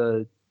finished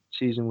the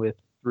season with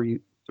three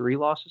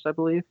losses, I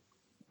believe.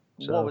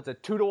 So, what was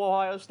it, 2 to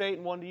Ohio State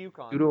and 1 to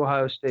UConn? 2 to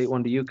Ohio State,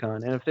 1 to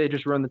UConn. And if they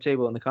just run the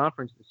table in the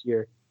conference this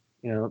year,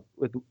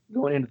 with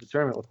going into the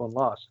tournament with 1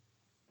 loss,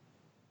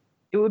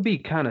 it would be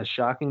kind of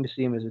shocking to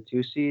see them as a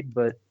 2 seed,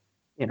 but,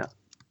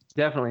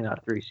 definitely not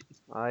a 3 seed.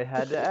 I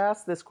had to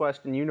ask this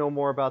question. You know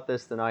more about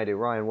this than I do.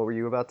 Ryan, what were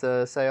you about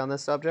to say on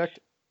this subject?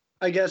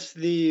 I guess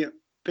the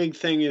big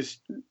thing is,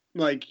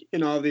 like,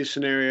 in all these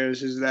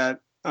scenarios is that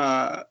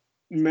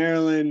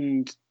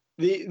Maryland,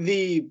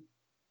 the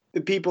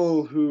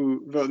people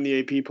who vote in the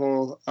AP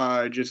poll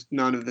are just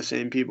none of the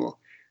same people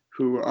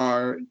who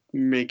are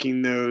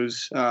making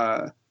those,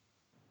 that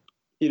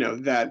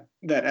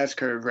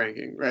S-curve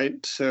ranking,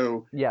 right?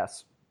 So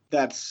yes,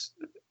 that's,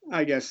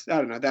 I guess, I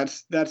don't know.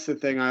 That's the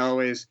thing I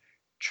always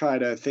try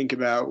to think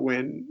about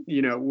when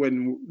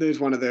there's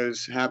one of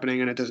those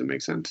happening and it doesn't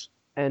make sense.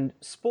 And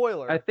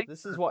spoiler, I think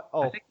this is what.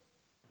 Oh,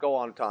 go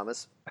on,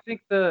 Thomas. I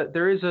think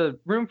there is a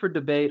room for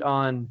debate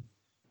on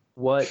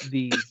what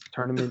the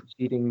tournament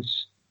seedings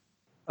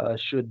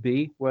should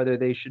be, whether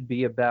they should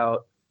be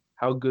about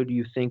how good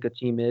you think a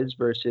team is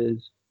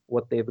versus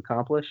what they've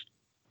accomplished.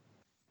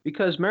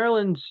 Because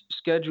Maryland's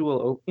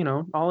schedule,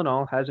 all in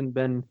all, hasn't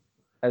been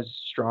as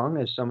strong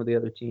as some of the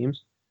other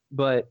teams,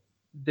 but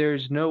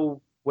there's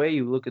no way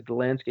you look at the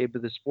landscape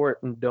of the sport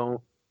and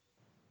don't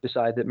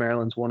decide that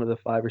Maryland's one of the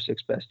 5 or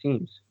 6 best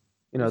teams.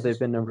 They've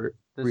been number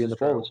 3 in the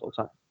poll this whole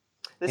time.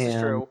 This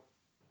is true.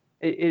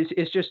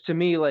 It's just, to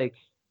me, like,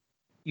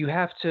 you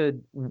have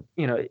to,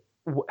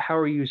 how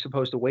are you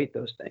supposed to weight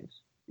those things?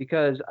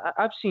 Because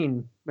I've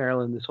seen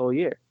Maryland this whole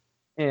year,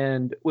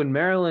 and when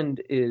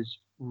Maryland is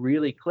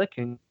really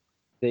clicking,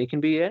 they can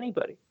beat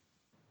anybody,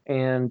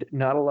 and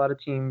not a lot of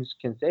teams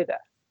can say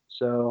that.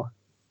 So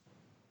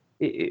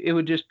it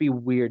would just be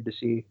weird to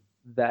see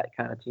that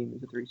kind of team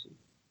as a 3 seed.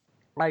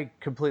 I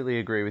completely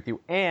agree with you.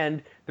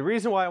 And the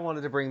reason why I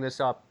wanted to bring this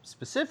up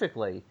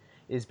specifically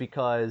is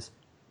because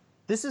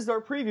this is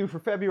our preview for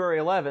February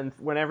 11th,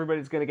 when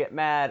everybody's going to get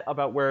mad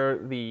about where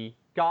the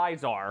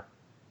guys are,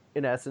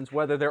 in essence,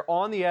 whether they're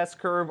on the S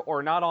curve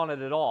or not on it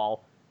at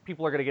all.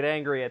 People are going to get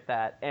angry at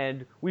that.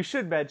 And we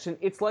should mention,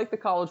 it's like the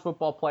college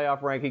football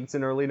playoff rankings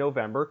in early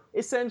November.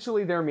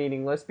 Essentially, they're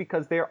meaningless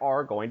because they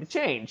are going to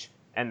change.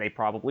 And they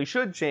probably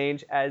should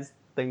change as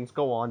things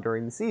go on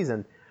during the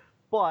season.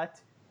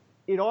 But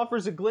it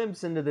offers a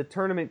glimpse into the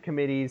tournament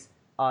committee's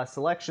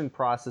selection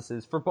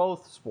processes for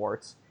both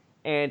sports.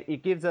 And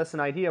it gives us an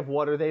idea of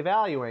what are they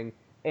valuing.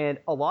 And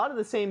a lot of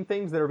the same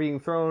things that are being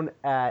thrown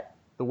at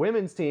the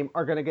women's team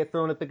are going to get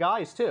thrown at the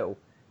guys too.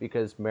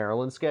 Because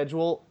Maryland's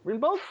schedule in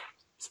both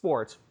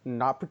sports,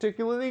 not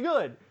particularly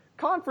good.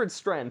 Conference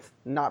strength,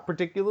 not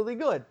particularly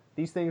good.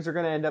 These things are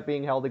going to end up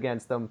being held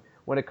against them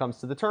when it comes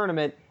to the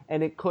tournament,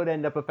 and it could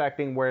end up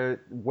affecting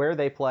where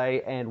they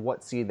play and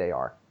what seed they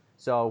are.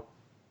 So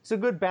it's a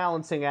good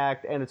balancing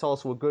act, and it's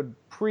also a good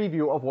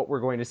preview of what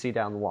we're going to see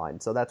down the line.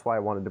 So that's why I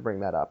wanted to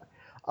bring that up.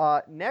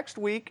 Next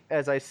week,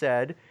 as I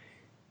said,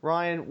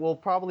 Ryan will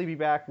probably be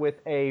back with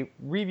a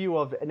review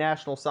of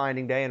National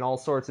Signing Day and all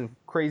sorts of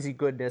crazy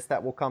goodness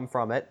that will come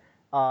from it.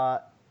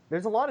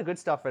 There's a lot of good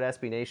stuff at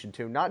SB Nation,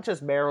 too. Not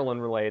just Maryland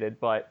related,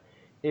 but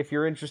if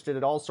you're interested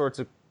in all sorts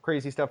of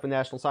crazy stuff in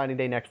National Signing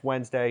Day next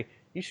Wednesday,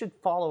 you should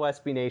follow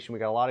SB Nation. We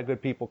got a lot of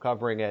good people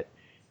covering it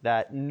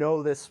that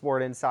know this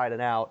sport inside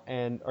and out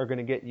and are going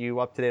to get you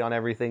up to date on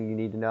everything you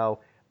need to know.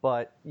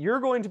 But you're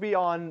going to be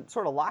on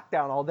sort of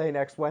lockdown all day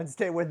next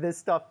Wednesday when this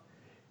stuff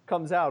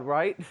comes out,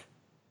 right?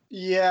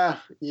 Yeah.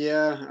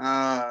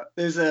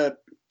 There's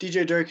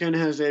D.J. Durkin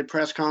has a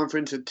press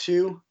conference at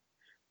 2.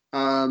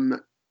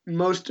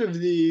 Most of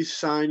the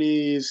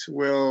signees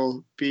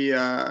will be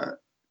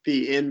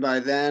in by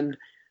then.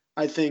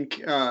 I think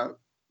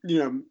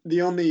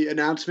the only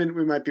announcement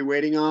we might be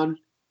waiting on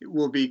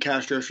will be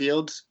Castro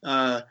Fields.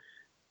 Beyond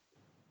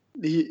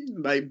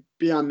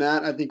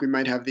that, I think we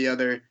might have the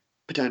other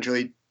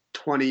potentially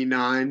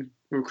 29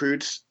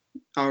 recruits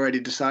already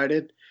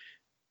decided.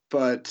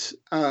 But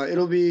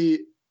it'll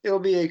be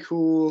a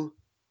cool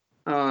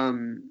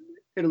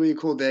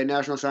day.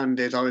 National Signing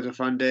Day is always a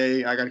fun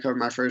day. I got to cover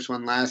my first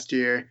one last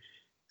year,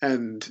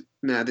 and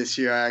now this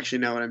year I actually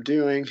know what I'm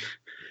doing.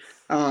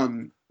 But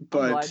I'm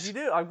glad you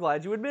did. I'm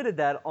glad you admitted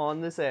that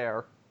on this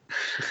air.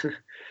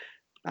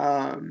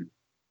 I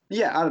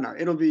don't know.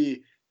 It'll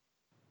be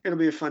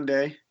a fun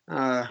day.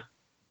 Follow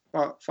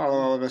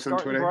all of us on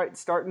Twitter.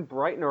 Starting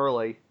bright and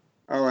early.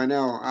 Oh, I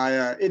know.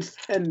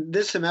 And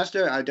this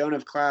semester I don't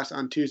have class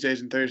on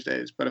Tuesdays and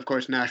Thursdays, but of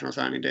course National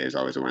Signing Day is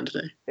always a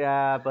Wednesday.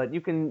 Yeah, but you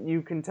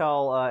can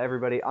tell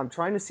everybody. I'm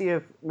trying to see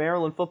if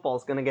Maryland football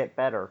is going to get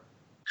better.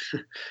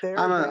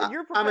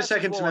 I'm a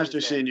second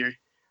semester senior.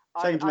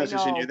 Second semester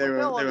senior. They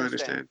will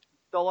understand.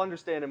 They'll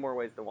understand in more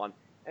ways than one.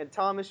 And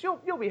Thomas,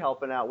 you'll be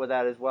helping out with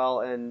that as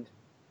well and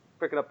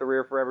picking up the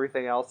rear for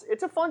everything else.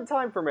 It's a fun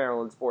time for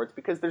Maryland sports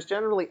because there's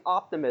generally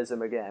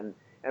optimism again.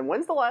 And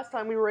when's the last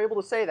time we were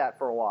able to say that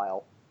for a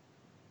while?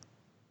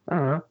 I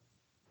don't know.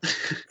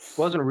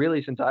 Wasn't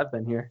really since I've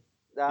been here.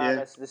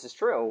 This is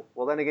true.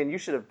 Well, then again, you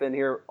should have been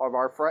here of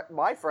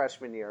my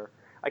freshman year.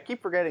 I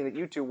keep forgetting that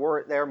you two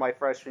weren't there my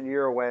freshman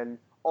year when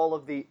all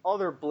of the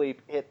other bleep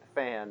hit the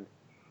fan.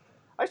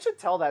 I should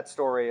tell that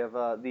story of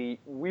the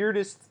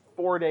weirdest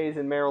 4 days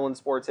in Maryland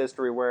sports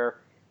history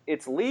where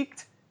it's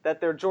leaked that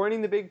they're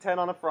joining the Big Ten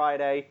on a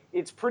Friday.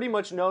 It's pretty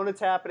much known it's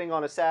happening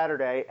on a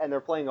Saturday, and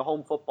they're playing a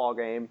home football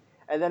game.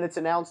 And then it's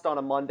announced on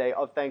a Monday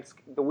of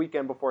the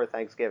weekend before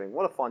Thanksgiving.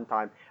 What a fun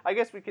time. I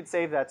guess we could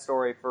save that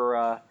story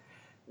for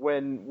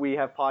when we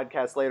have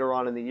podcasts later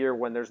on in the year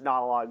when there's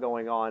not a lot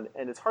going on.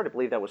 And it's hard to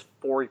believe that was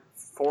 4+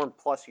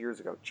 years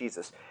ago.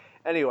 Jesus.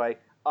 Anyway,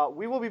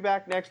 we will be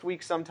back next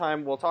week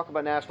sometime. We'll talk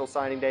about National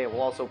Signing Day, and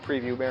we'll also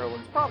preview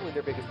Maryland's probably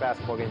their biggest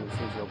basketball game of the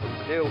season over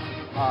Purdue.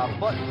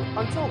 But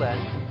until then,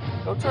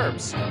 go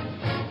Terps.